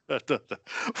 Сережа.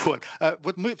 Вот.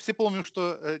 Вот мы все помним,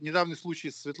 что недавний случай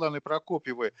с Светланой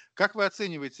Прокопьевой. Как вы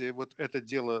оцениваете вот это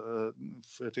дело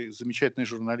этой замечательной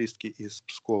журналистки из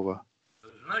Пскова?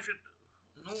 Значит,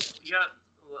 ну, я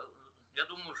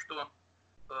думаю, что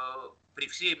при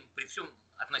всем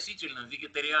относительном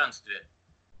вегетарианстве,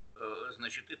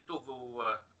 значит,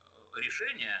 итогового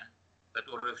решения,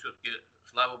 которое все-таки,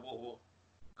 слава богу,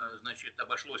 значит,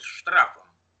 обошлось штрафом,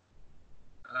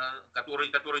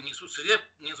 который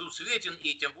несусветен,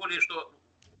 и тем более, что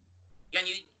я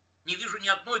не вижу ни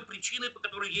одной причины, по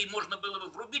которой ей можно было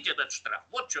бы врубить этот штраф.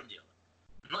 Вот в чем дело.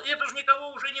 Но это же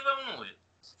никого уже не волнует.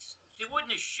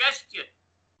 Сегодня счастье,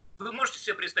 вы можете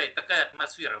себе представить, такая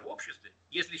атмосфера в обществе,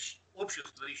 если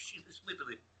общество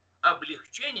испытывает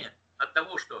облегчение от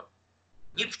того, что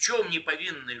ни в чем не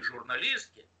повинные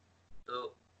журналистки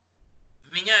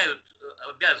вменяют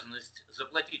обязанность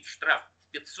заплатить штраф в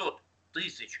 500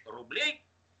 тысяч рублей,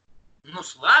 но,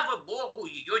 слава богу,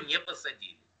 ее не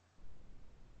посадили.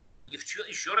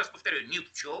 Еще раз повторяю, ни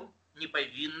в чем не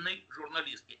повинной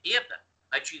журналистки. Это,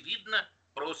 очевидно,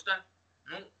 просто,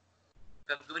 ну,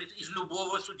 как говорится, из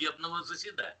любого судебного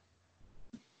заседания.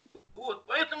 Вот,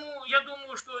 поэтому я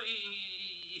думаю, что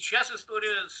и сейчас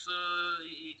история с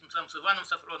Иваном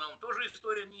Сафроновым тоже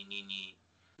история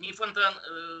не фонтан,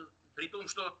 при том,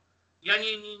 что я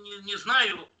не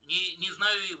знаю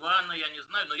Ивана, я не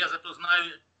знаю, но я зато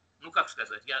знаю, ну как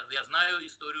сказать, я знаю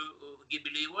историю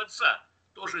гибели его отца.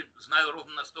 Тоже знаю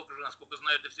ровно настолько же, насколько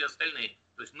знают и все остальные.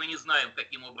 То есть мы не знаем,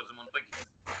 каким образом он погиб.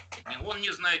 Ни он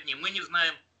не знает, ни мы не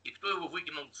знаем. И кто его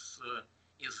выкинул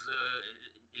из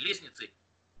лестницы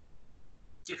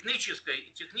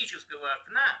технического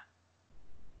окна,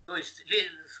 то есть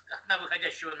окна,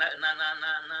 выходящего на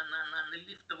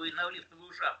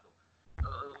лифтовую шахту.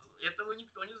 Этого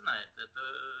никто не знает.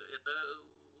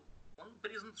 Он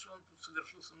признан, что он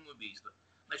совершил самоубийство.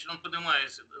 Значит, он,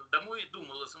 поднимаясь домой,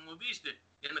 думал о самоубийстве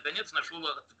и, наконец, нашел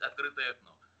открытое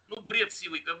окно. Ну, бред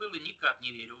сивой кобылы, никак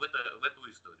не верю в эту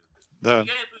историю. Да.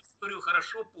 Я эту историю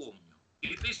хорошо помню.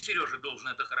 И ты, Сережа, должен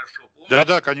это хорошо помнить.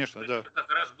 Да, конечно, это как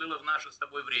раз было в наше с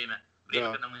тобой время,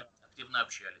 да. Когда мы активно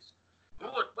общались.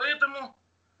 Вот, поэтому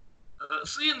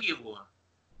сын его,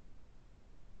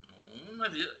 ну,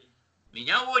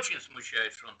 меня очень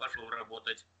смущает, что он пошел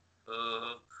работать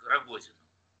к Рогозину.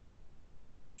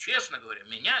 Честно говоря,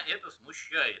 меня это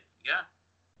смущает. Я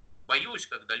боюсь,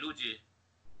 когда люди,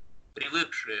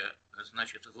 привыкшие,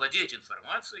 значит, владеть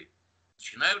информацией,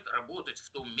 начинают работать в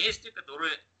том месте,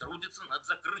 которое трудится над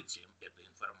закрытием этой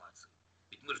информации.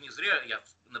 Ведь мы же не зря, я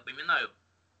напоминаю,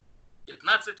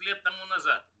 15 лет тому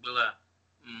назад был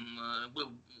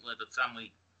этот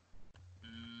самый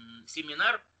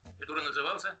семинар, который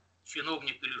назывался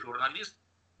 «Чиновник или журналист,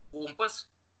 компас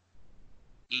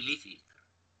или фильтр».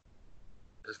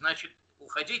 Значит,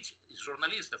 уходить из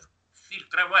журналистов,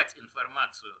 фильтровать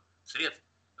информацию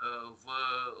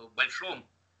в большой,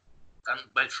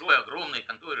 огромной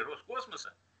конторе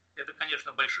Роскосмоса, это,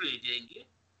 конечно, большие деньги,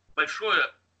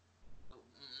 большое,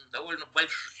 довольно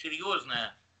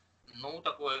серьезное, ну,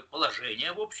 такое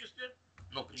положение в обществе,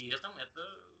 но при этом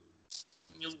это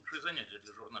не лучшее занятие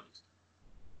для журналиста.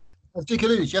 Aleksei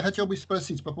Кириллович, я хотел бы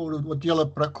спросить по поводу вот дела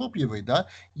Прокопьевой, да,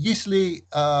 если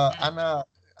она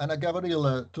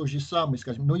говорила то же самое,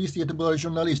 скажем, но если это был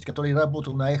журналист, который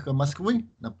работал на «Эхо Москвы»,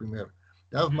 например,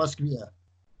 да, в Москве,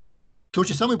 то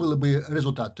же самое было бы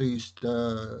результат, то есть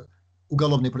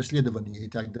уголовное преследование и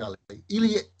так далее.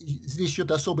 Или здесь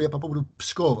что-то особое по поводу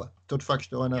Пскова, тот факт,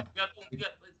 что она...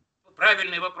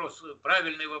 Правильный вопрос,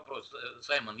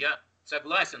 Саймон. Я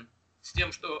согласен с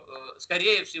тем, что,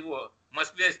 скорее всего, в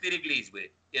Москве остереглись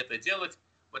бы это делать,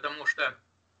 потому что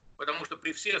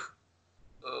при всех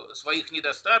своих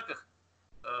недостатках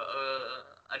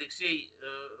Алексей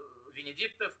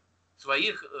Венедиктов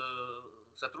своих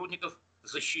сотрудников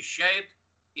защищает,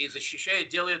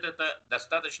 делает это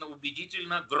достаточно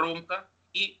убедительно, громко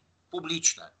и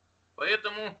публично.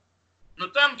 Поэтому,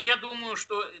 там, я думаю,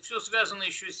 что все связано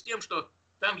еще с тем, что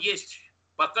там есть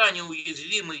пока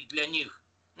неуязвимый для них,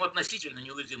 относительно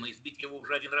неуязвимый, избить его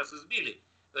уже один раз избили,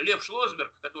 Лев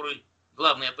Шлосберг, который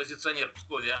главный оппозиционер в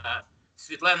Пскове, а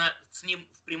Светлана с ним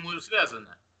впрямую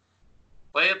связана.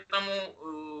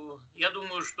 Поэтому я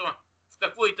думаю, что в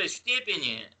какой-то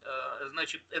степени,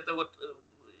 значит, это вот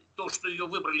то, что ее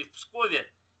выбрали в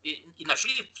Пскове, и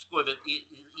нашли в Пскове,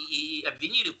 и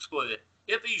обвинили в Пскове,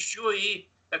 это еще и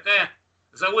такая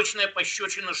заочная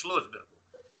пощечина Шлосбергу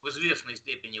в известной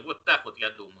степени. Вот так вот я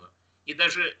думаю. И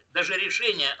даже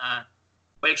решение о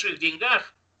больших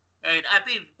деньгах, а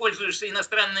ты пользуешься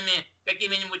иностранными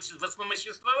какими-нибудь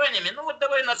воспомоществованиями,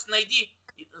 давай нас найди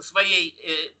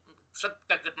своей,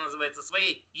 как это называется,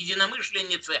 своей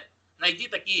единомышленнице, найди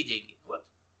такие деньги. Вот.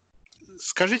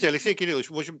 Скажите, Алексей Кириллович,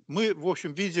 мы, в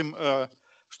общем, видим,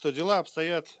 что дела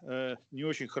обстоят не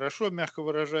очень хорошо, мягко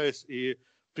выражаясь, и,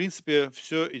 в принципе,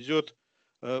 все идет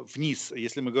вниз,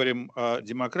 если мы говорим о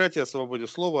демократии, о свободе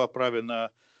слова, о праве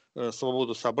на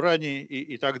свободу собраний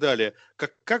и так далее.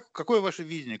 Какое ваше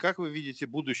видение? Как вы видите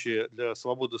будущее для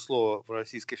свободы слова в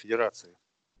Российской Федерации?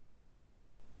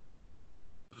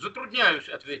 Затрудняюсь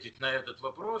ответить на этот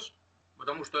вопрос,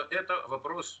 потому что это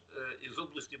вопрос из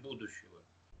области будущего.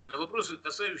 На вопросы,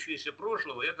 касающиеся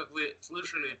прошлого, я, как вы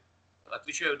слышали,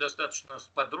 отвечаю достаточно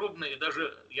подробно и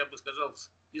даже, я бы сказал, с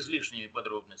излишними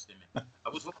подробностями.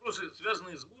 А вот вопросы,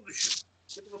 связанные с будущим,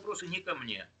 это вопросы не ко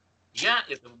мне. Я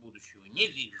этого будущего не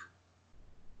вижу.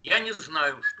 Я не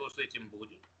знаю, что с этим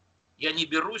будет. Я не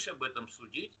берусь об этом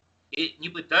судить и не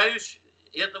пытаюсь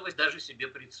этого даже себе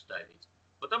представить.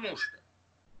 Потому что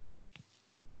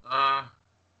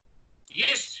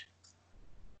есть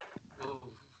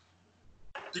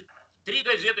 3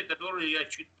 газеты, которые я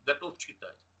готов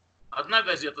читать. Одна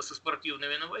газета со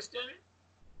спортивными новостями,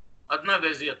 одна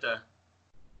газета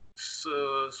с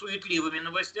суетливыми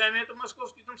новостями, это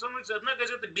 «Московский комсомольцы», одна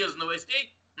газета без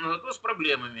новостей, но зато с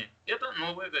проблемами, это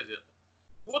 «Новая газета».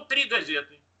 Вот 3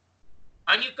 газеты.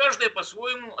 Они каждая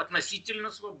по-своему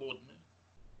относительно свободны.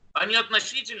 Они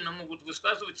относительно могут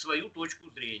высказывать свою точку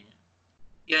зрения.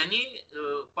 И они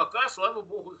пока, слава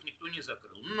богу, их никто не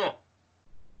закрыл. Но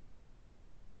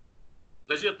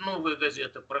 «Новая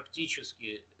газета»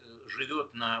 практически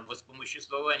живет на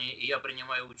воспомоществовании, и я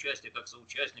принимаю участие как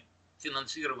соучастник в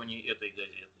финансировании этой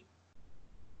газеты.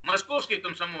 «Московский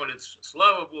комсомолец»,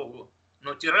 слава богу,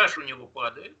 но тираж у него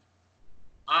падает.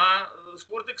 А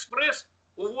 «Спортэкспресс»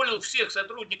 уволил всех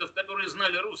сотрудников, которые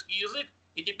знали русский язык,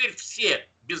 и теперь все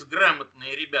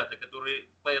безграмотные ребята, которые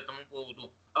по этому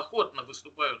поводу охотно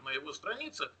выступают на его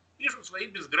страницах, пишут свои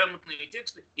безграмотные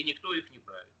тексты, и никто их не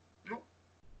правит.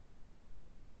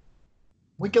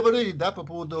 Мы говорили, да, по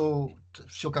поводу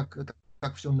все,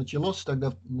 как все началось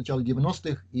тогда в начале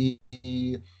 90-х, и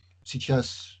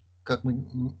сейчас, как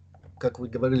вы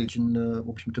говорили, очень, в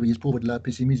общем-то, есть повод для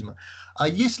пессимизма. А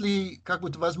если, как бы,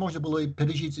 возможно было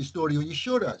пережить историю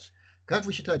еще раз, как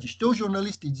вы считаете, что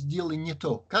журналисты сделали не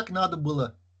то? Как надо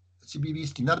было себя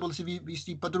вести? Надо было себя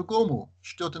вести по-другому?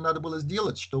 Что-то надо было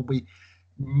сделать, чтобы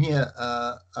не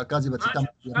оказываться там?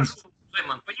 Хорошо,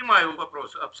 Саймон, понимаю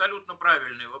вопрос, абсолютно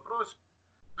правильный вопрос.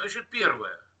 Значит,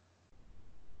 первое.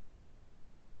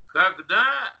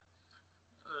 Когда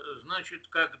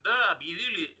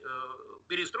объявили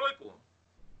перестройку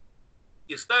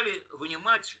и стали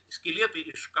вынимать скелеты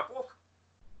из шкафов,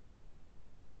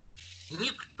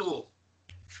 никто,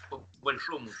 по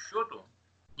большому счету,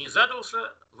 не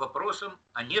задался вопросом,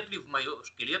 а нет ли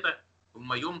скелета в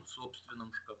моем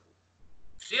собственном шкафу.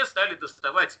 Все стали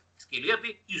доставать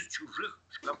скелеты из чужих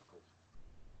шкафов.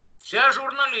 Вся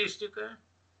журналистика,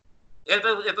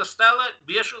 это стало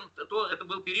это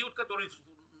был период, который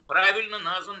правильно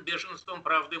назван бешенством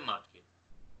правды матки.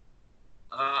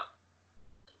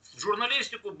 В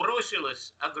журналистику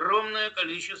бросилось огромное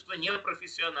количество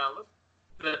непрофессионалов,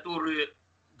 которые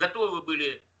готовы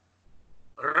были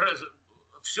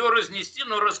все разнести,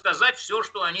 но рассказать все,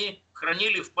 что они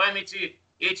хранили в памяти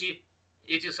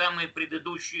эти самые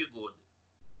предыдущие годы.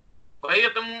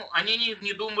 Поэтому они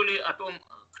не думали о том,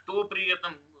 кто при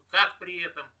этом, как при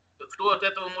этом. кто от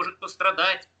этого может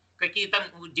пострадать, какие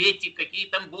там дети, какие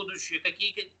там будущее,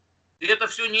 какие... Это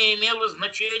все не имело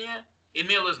значения.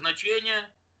 Имело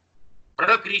значение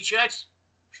прокричать,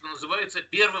 что называется,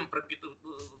 первым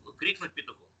крикнуть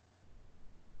петухом.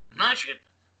 Значит,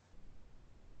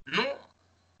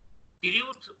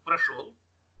 период прошел,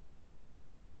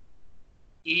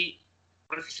 и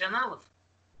профессионалов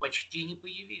почти не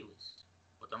появилось,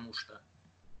 потому что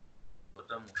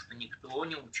никто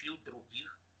не учил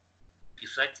других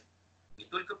писать не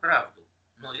только правду,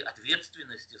 но и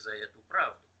ответственности за эту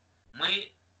правду.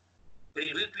 Мы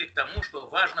привыкли к тому, что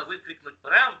важно выкрикнуть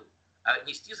правду, а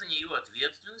нести за нее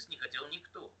ответственность не хотел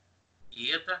никто. И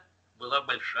это была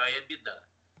большая беда.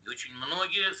 И очень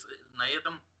многие на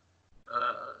этом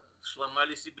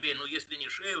сломали себе, если не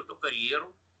шею, то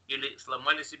карьеру, или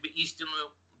сломали себе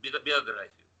истинную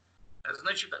биографию.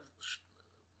 Значит,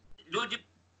 люди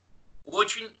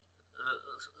очень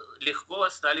легко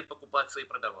стали покупаться и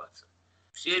продаваться.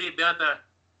 Все ребята,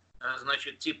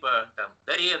 значит, типа там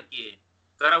Доренки,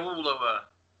 Караулова,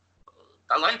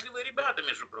 талантливые ребята,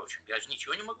 между прочим. Я же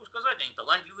ничего не могу сказать, они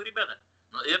талантливые ребята.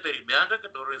 Но это ребята,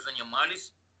 которые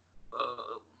занимались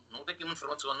таким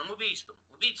информационным убийством.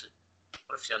 Убийцы,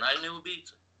 профессиональные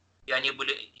убийцы. И они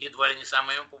были едва ли не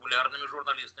самыми популярными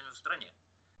журналистами в стране.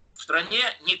 В стране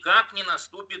никак не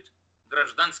наступит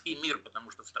гражданский мир,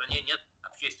 потому что в стране нет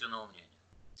общественного мнения.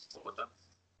 Вот так.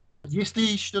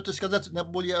 Если что-то сказать на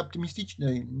более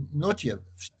оптимистичной ноте,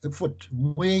 вот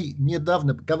мы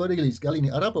недавно говорили с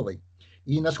Галиной Араповой,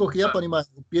 и, насколько я понимаю,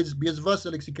 без вас,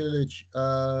 Алексей Кириллович,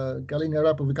 Галины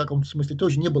Араповой в каком-то смысле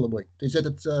тоже не было бы. То есть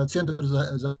этот Центр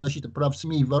защиты прав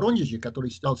СМИ в Воронеже,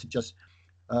 который стал сейчас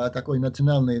такое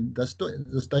национальное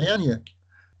достояние,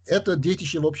 это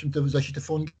детище, в общем-то, защиты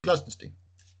фонда гласности.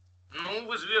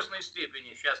 В известной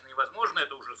степени. Сейчас невозможно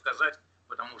это уже сказать,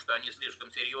 потому что они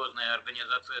слишком серьезная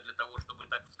организация для того, чтобы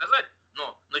так сказать.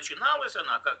 Но начиналась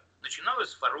она,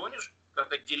 начиналась в Воронеж,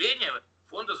 как отделение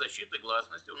фонда защиты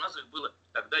гласности. У нас их было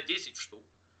тогда 10 штук,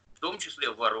 в том числе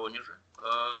в Воронеже.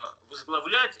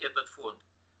 Возглавлять этот фонд,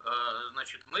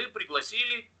 значит, мы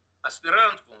пригласили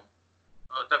аспирантку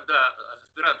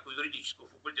юридического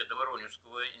факультета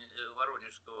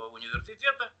Воронежского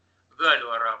университета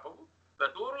Галю Арапову,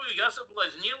 которую я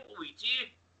соблазнил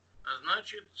уйти,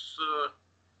 значит, с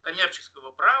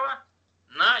коммерческого права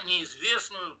на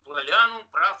неизвестную поляну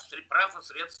прав и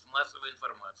средств массовой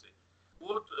информации.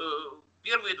 Вот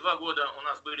первые 2 года у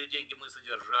нас были деньги, мы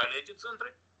содержали эти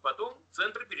центры, потом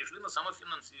центры перешли на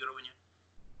самофинансирование.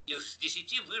 Из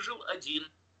 10 выжил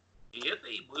 1, и это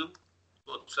и был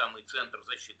тот самый Центр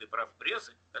защиты прав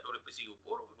прессы, который по сию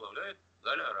пору возглавляет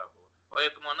Галя Арапова.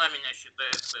 Поэтому она меня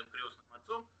считает своим крестным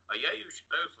отцом, а я ее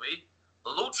считаю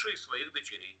лучшей своих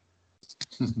дочерей.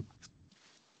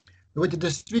 Это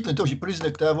действительно тоже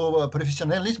признак того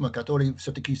профессионализма, который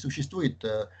все-таки существует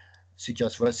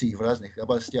сейчас в России, в разных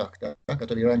областях,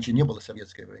 который раньше не было в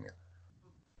советское время.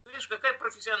 Видишь, какой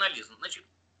профессионализм? Значит,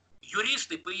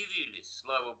 юристы появились,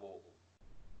 слава богу.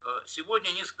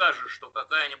 Сегодня не скажешь, что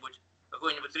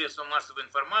какое-нибудь средство массовой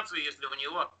информации, если у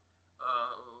него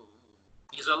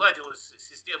не заладилась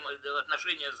система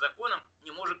отношения с законом,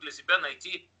 не может для себя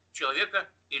найти человека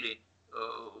или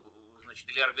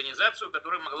организацию,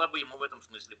 которая могла бы ему в этом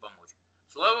смысле помочь.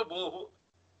 Слава богу,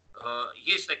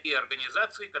 есть такие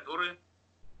организации, которые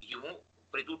ему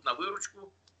придут на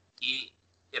выручку, и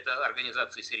это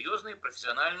организации серьезные,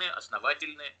 профессиональные,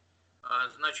 основательные,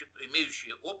 значит,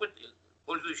 имеющие опыт,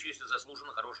 пользующиеся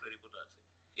заслуженно хорошей репутацией.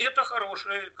 И это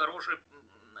хорошая,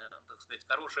 так сказать,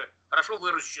 хорошо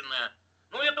выращенная.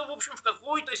 Это, в общем, в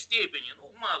какой-то степени,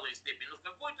 в малой степени, но в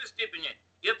какой-то степени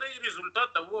это и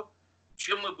результат того,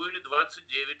 чем мы были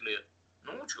 29 лет.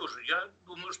 Что же, я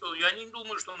не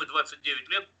думаю, что мы 29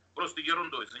 лет просто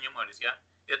ерундой занимались. Я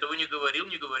этого не говорил,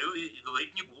 не говорю и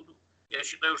говорить не буду. Я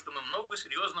считаю, что мы много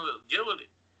серьезного делали,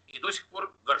 и до сих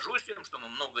пор горжусь тем, что мы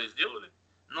многое сделали.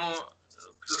 Но,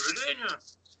 к сожалению,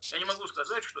 я не могу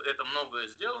сказать, что это многое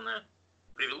сделанное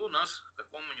привело нас к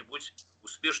какому-нибудь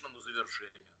успешному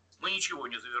завершению. Мы ничего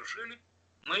не завершили.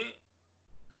 Мы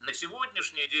на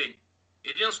сегодняшний день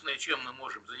единственное, чем мы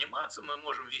можем заниматься, мы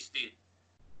можем вести,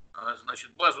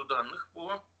 значит, базу данных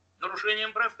по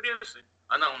нарушениям прав прессы.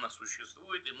 Она у нас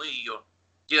существует, и мы ее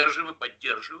держим и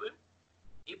поддерживаем.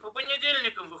 И по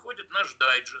понедельникам выходит наш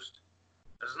дайджест.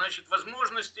 Значит,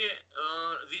 возможности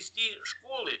вести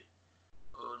школы.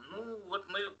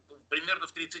 Мы примерно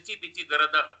в 35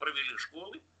 городах провели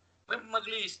школы. Мы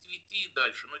могли идти и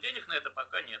дальше, но денег на это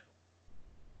пока нет.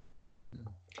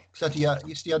 Кстати,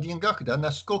 если о деньгах,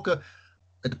 насколько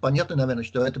это понятно, наверное,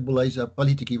 что это было из-за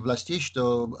политики властей,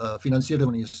 что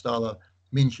финансирование стало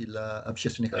меньше для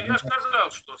общественных Я организаций.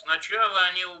 сказал, что сначала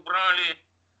они убрали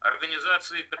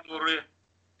организации, которые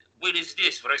были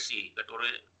здесь, в России,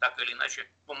 которые так или иначе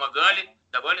помогали,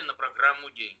 давали на программу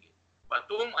деньги.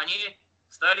 Потом они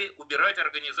стали убирать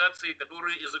организации,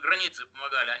 которые из-за границы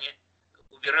помогали, они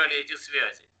убирали эти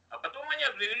связи. А потом они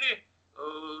объявили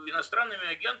иностранными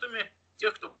агентами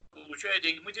тех, кто получает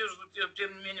деньги. Мы,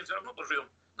 тем не менее, все равно поживем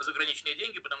на заграничные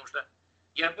деньги, потому что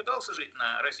я пытался жить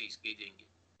на российские деньги.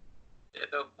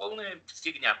 Это полная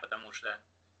фигня, потому что,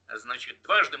 значит,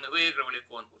 дважды мы выигрывали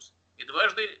конкурс. И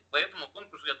дважды по этому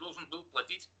конкурсу я должен был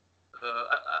платить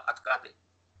откаты.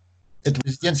 Это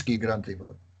президентские гранты.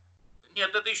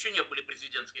 Нет, это еще не были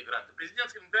президентские гранты.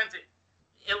 Президентские гранты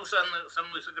Элса со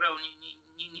мной сыграл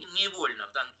невольно.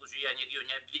 В данном случае я ее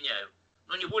не обвиняю.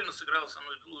 Но невольно сыграла со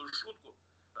мной злую шутку.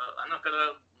 Она,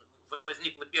 когда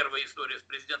возникла первая история с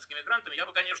президентскими грантами, я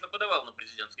бы, конечно, подавал на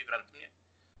президентские гранты. Мне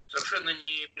совершенно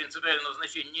не принципиального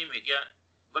значения не имеет.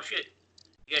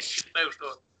 Я считаю,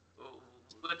 что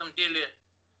в этом деле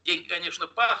деньги, конечно,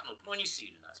 пахнут, но не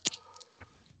сильно.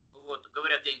 Вот,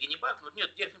 говорят, деньги не пахнут.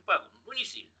 Нет, деньги пахнут, но не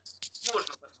сильно.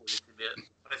 Можно позволить себе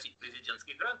просить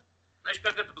президентский грант. Значит,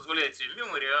 как это позволяет себе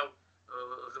Мемориал,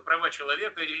 за права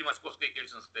человека или Московская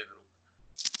Кельсинская группа.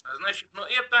 Значит, но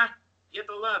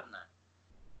это ладно.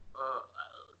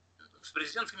 С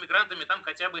президентскими грантами там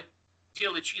хотя бы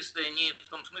дело чистое не в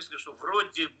том смысле, что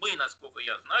вроде бы, насколько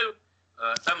я знаю,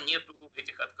 там нету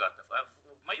этих откатов. А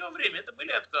в мое время это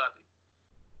были откаты.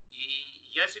 И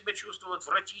я себя чувствовал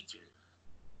отвратительно.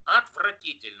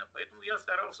 Отвратительно. Поэтому я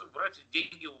старался брать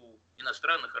деньги у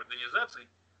иностранных организаций,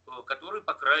 которые,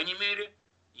 по крайней мере,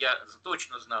 я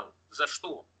точно знал, за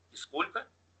что и сколько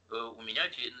у меня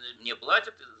мне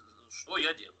платят, что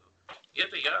я делаю.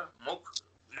 Это я мог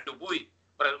любой,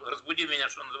 разбуди меня,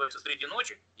 что называется, среди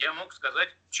ночи, я мог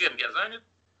сказать, чем я занят,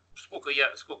 сколько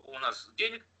у нас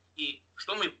денег и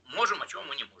что мы можем, а чего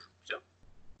мы не можем. Все.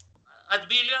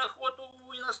 Отбили охоту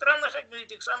у иностранных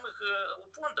этих самых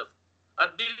фондов,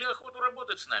 отбили охоту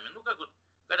работать с нами. Ну, как вот,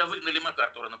 когда выгнали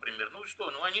МакАртура, например, ну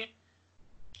что, ну они,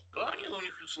 у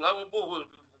них, слава богу,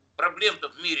 проблем-то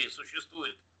в мире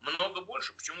существует много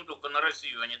больше, почему только на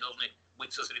Россию они должны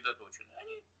быть сосредоточены.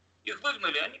 Они их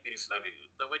выгнали, они перестали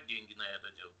давать деньги на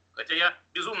это дело. Хотя я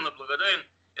безумно благодарен,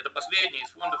 это последний из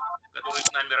фондов, который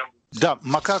с нами работает. Да,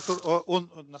 МакАртур, он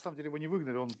на самом деле его не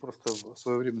выгнали, он просто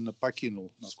своевременно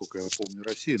покинул, насколько я помню,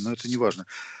 Россию, но это не важно.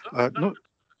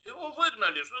 Его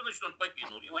выгнали, что значит он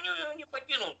покинул? Его не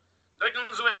покинул. Давайте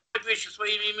называть вещи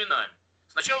своими именами.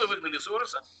 Сначала выгнали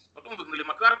Сороса, потом выгнали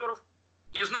МакАртуров.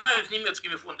 Не знаю, с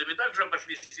немецкими фондами также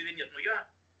обошлись или нет, но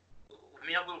у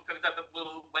меня когда-то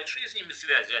были большие с ними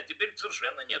связи, а теперь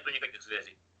совершенно нету никаких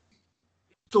связей.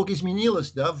 Столько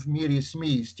изменилось, да, в мире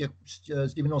СМИ с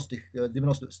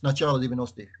 90-х, с начала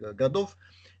 90-х годов.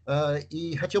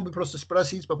 И хотел бы просто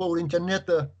спросить по поводу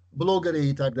интернета, блогеры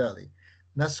и так далее.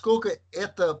 Насколько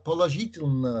это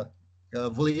положительно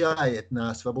влияет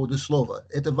на свободу слова?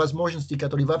 Это возможности,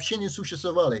 которые вообще не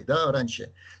существовали, да,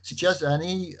 раньше. Сейчас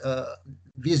они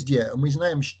везде. Мы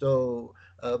знаем, что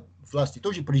власти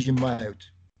тоже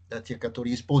прижимают те,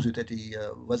 которые используют эти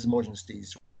возможности,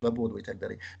 свободу и так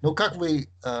далее. Но как вы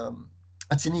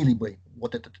оценили бы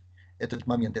вот этот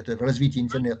момент, это развитие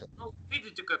интернета? Ну,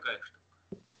 видите, какая штука.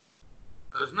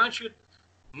 Значит,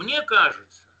 мне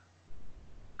кажется,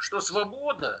 что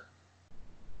свобода,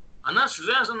 она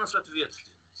связана с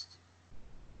ответственностью.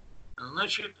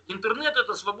 Значит, интернет –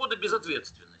 это свобода без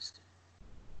ответственности,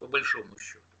 по большому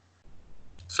счету.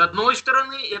 С одной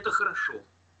стороны, это хорошо.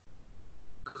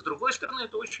 А с другой стороны,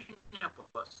 это очень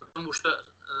опасно. Потому что,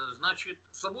 значит,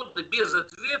 свобода без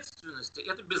ответственности –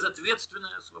 это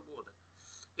безответственная свобода.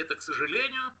 Это, к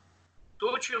сожалению,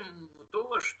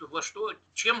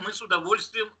 чем мы с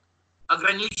удовольствием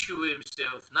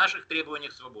ограничиваемся в наших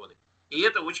требованиях свободы. И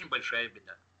это очень большая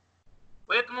беда.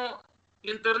 Поэтому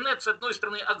интернет, с одной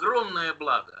стороны, огромное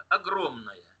благо,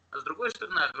 огромное, а с другой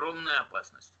стороны, огромная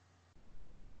опасность.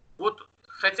 Вот,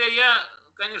 хотя я,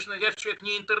 конечно, я человек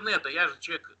не интернета, я же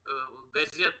человек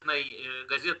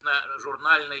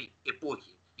газетно-журнальной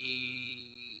эпохи.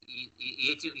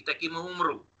 И таким и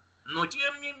умру. Но,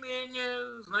 тем не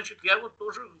менее, значит, я вот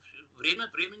тоже время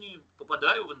от времени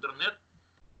попадаю в интернет,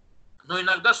 но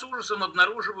иногда с ужасом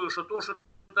обнаруживаю, что то, что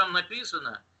там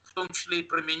написано, в том числе и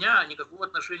про меня, никакого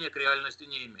отношения к реальности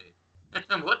не имеет.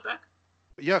 Вот так.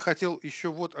 Я хотел еще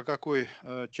вот о какой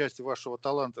части вашего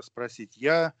таланта спросить.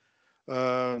 Я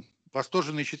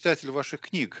восторженный читатель ваших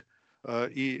книг.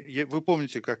 И вы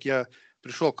помните, как я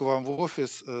пришел к вам в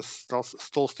офис с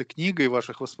толстой книгой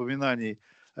ваших воспоминаний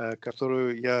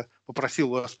которую я попросил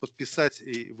вас подписать,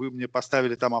 и вы мне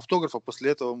поставили там автограф, а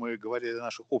после этого мы говорили о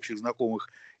наших общих знакомых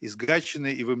из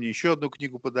Гатчины, и вы мне еще одну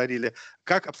книгу подарили.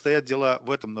 Как обстоят дела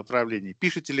в этом направлении?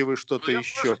 Пишете ли вы что-то Я в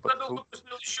еще? прошлом году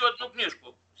выпустил еще одну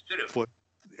книжку, Сереж. Вот.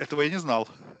 Этого я не знал.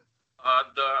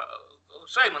 Да.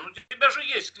 Саймон, у тебя же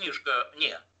есть книжка?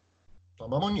 Нет.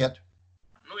 По-моему, нет.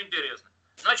 Ну, интересно.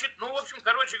 Значит, в общем,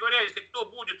 короче говоря, если кто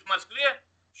будет в Москве,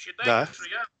 считайте, Да. что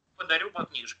я подарю по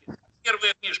книжке.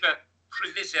 Первая книжка в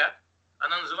 60,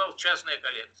 она называлась «Частная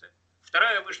коллекция».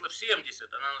 Вторая вышла в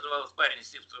 70, она называлась «Парень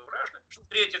Сивцева Вражка».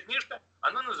 Третья книжка,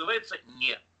 она называется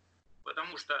 «Не»,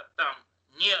 потому что там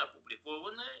не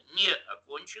опубликованная, не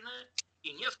оконченная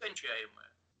и нескончаемая.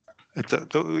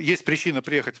 Есть причина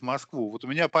приехать в Москву. Вот у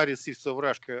меня «Парень Сивцева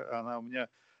Вражка», она у меня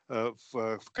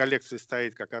в коллекции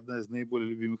стоит как одна из наиболее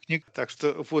любимых книг. Так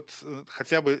что вот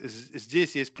хотя бы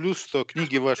здесь есть плюс, что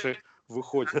книги ваши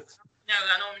выходят.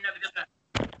 Она у меня где-то...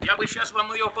 Я бы сейчас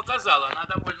вам ее показал, она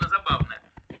довольно забавная.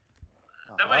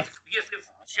 Ага. Давайте, если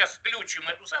сейчас включим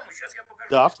эту самую, сейчас я покажу.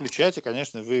 Да, включайте,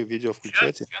 конечно, вы видео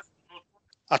включайте. Сейчас.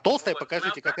 А толстая, Вот,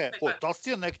 покажите, какая. О,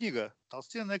 толстенная книга.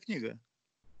 Толстенная книга.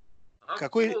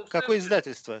 Какое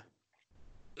издательство?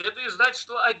 Это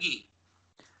издательство «Аги».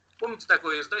 Помните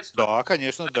такое издательство? Да,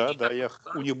 конечно, да.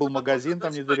 У них был магазин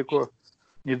там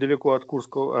недалеко от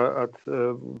Курского, от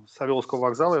Савеловского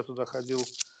вокзала. Я туда ходил,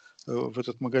 в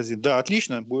этот магазин. Да,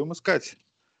 отлично, будем искать.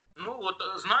 Ну вот,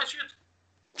 значит,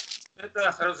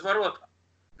 это разворот.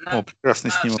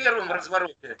 Прекрасный снимок. На первом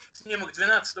развороте снимок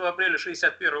 12 апреля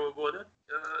 1961 года.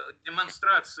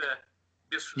 Демонстрация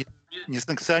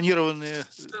несанкционированная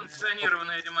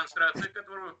демонстрация,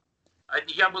 которую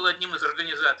я был одним из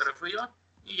организаторов ее,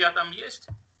 и я там есть.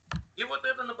 И вот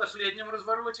это на последнем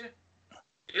развороте.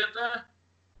 Это,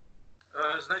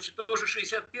 значит, тоже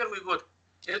 61 год.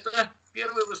 Это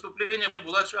первое выступление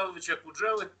Булата Шаловича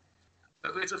Акуджавы,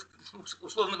 как говорится,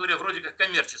 условно говоря, вроде как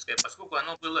коммерческое, поскольку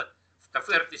оно было в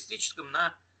кафе артистическом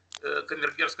на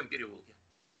Камергерском переулке.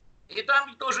 И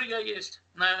там тоже я есть,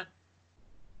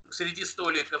 среди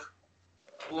столиков.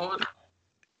 Вот.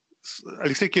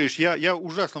 Алексей Кириллович, я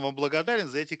ужасно вам благодарен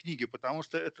за эти книги, потому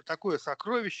что это такое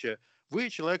сокровище. Вы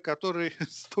человек, который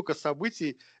столько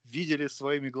событий видели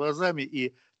своими глазами,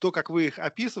 и то, как вы их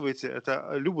описываете,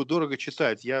 это любо-дорого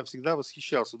читать. Я всегда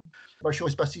восхищался.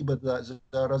 Большое спасибо за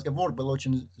разговор. Было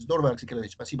очень здорово, Алексей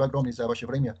Кириллович. Спасибо огромное за ваше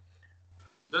время.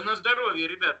 Да на здоровье,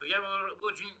 ребята. Я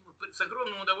очень с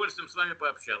огромным удовольствием с вами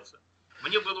пообщался.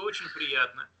 Мне было очень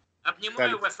приятно.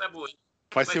 Обнимаю вас обоих.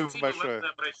 Спасибо большое. Вам за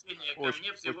обращение ко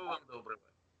мне. Всего вам доброго.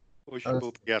 Очень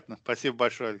было приятно. Спасибо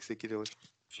большое, Алексей Кириллович.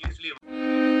 Счастливо.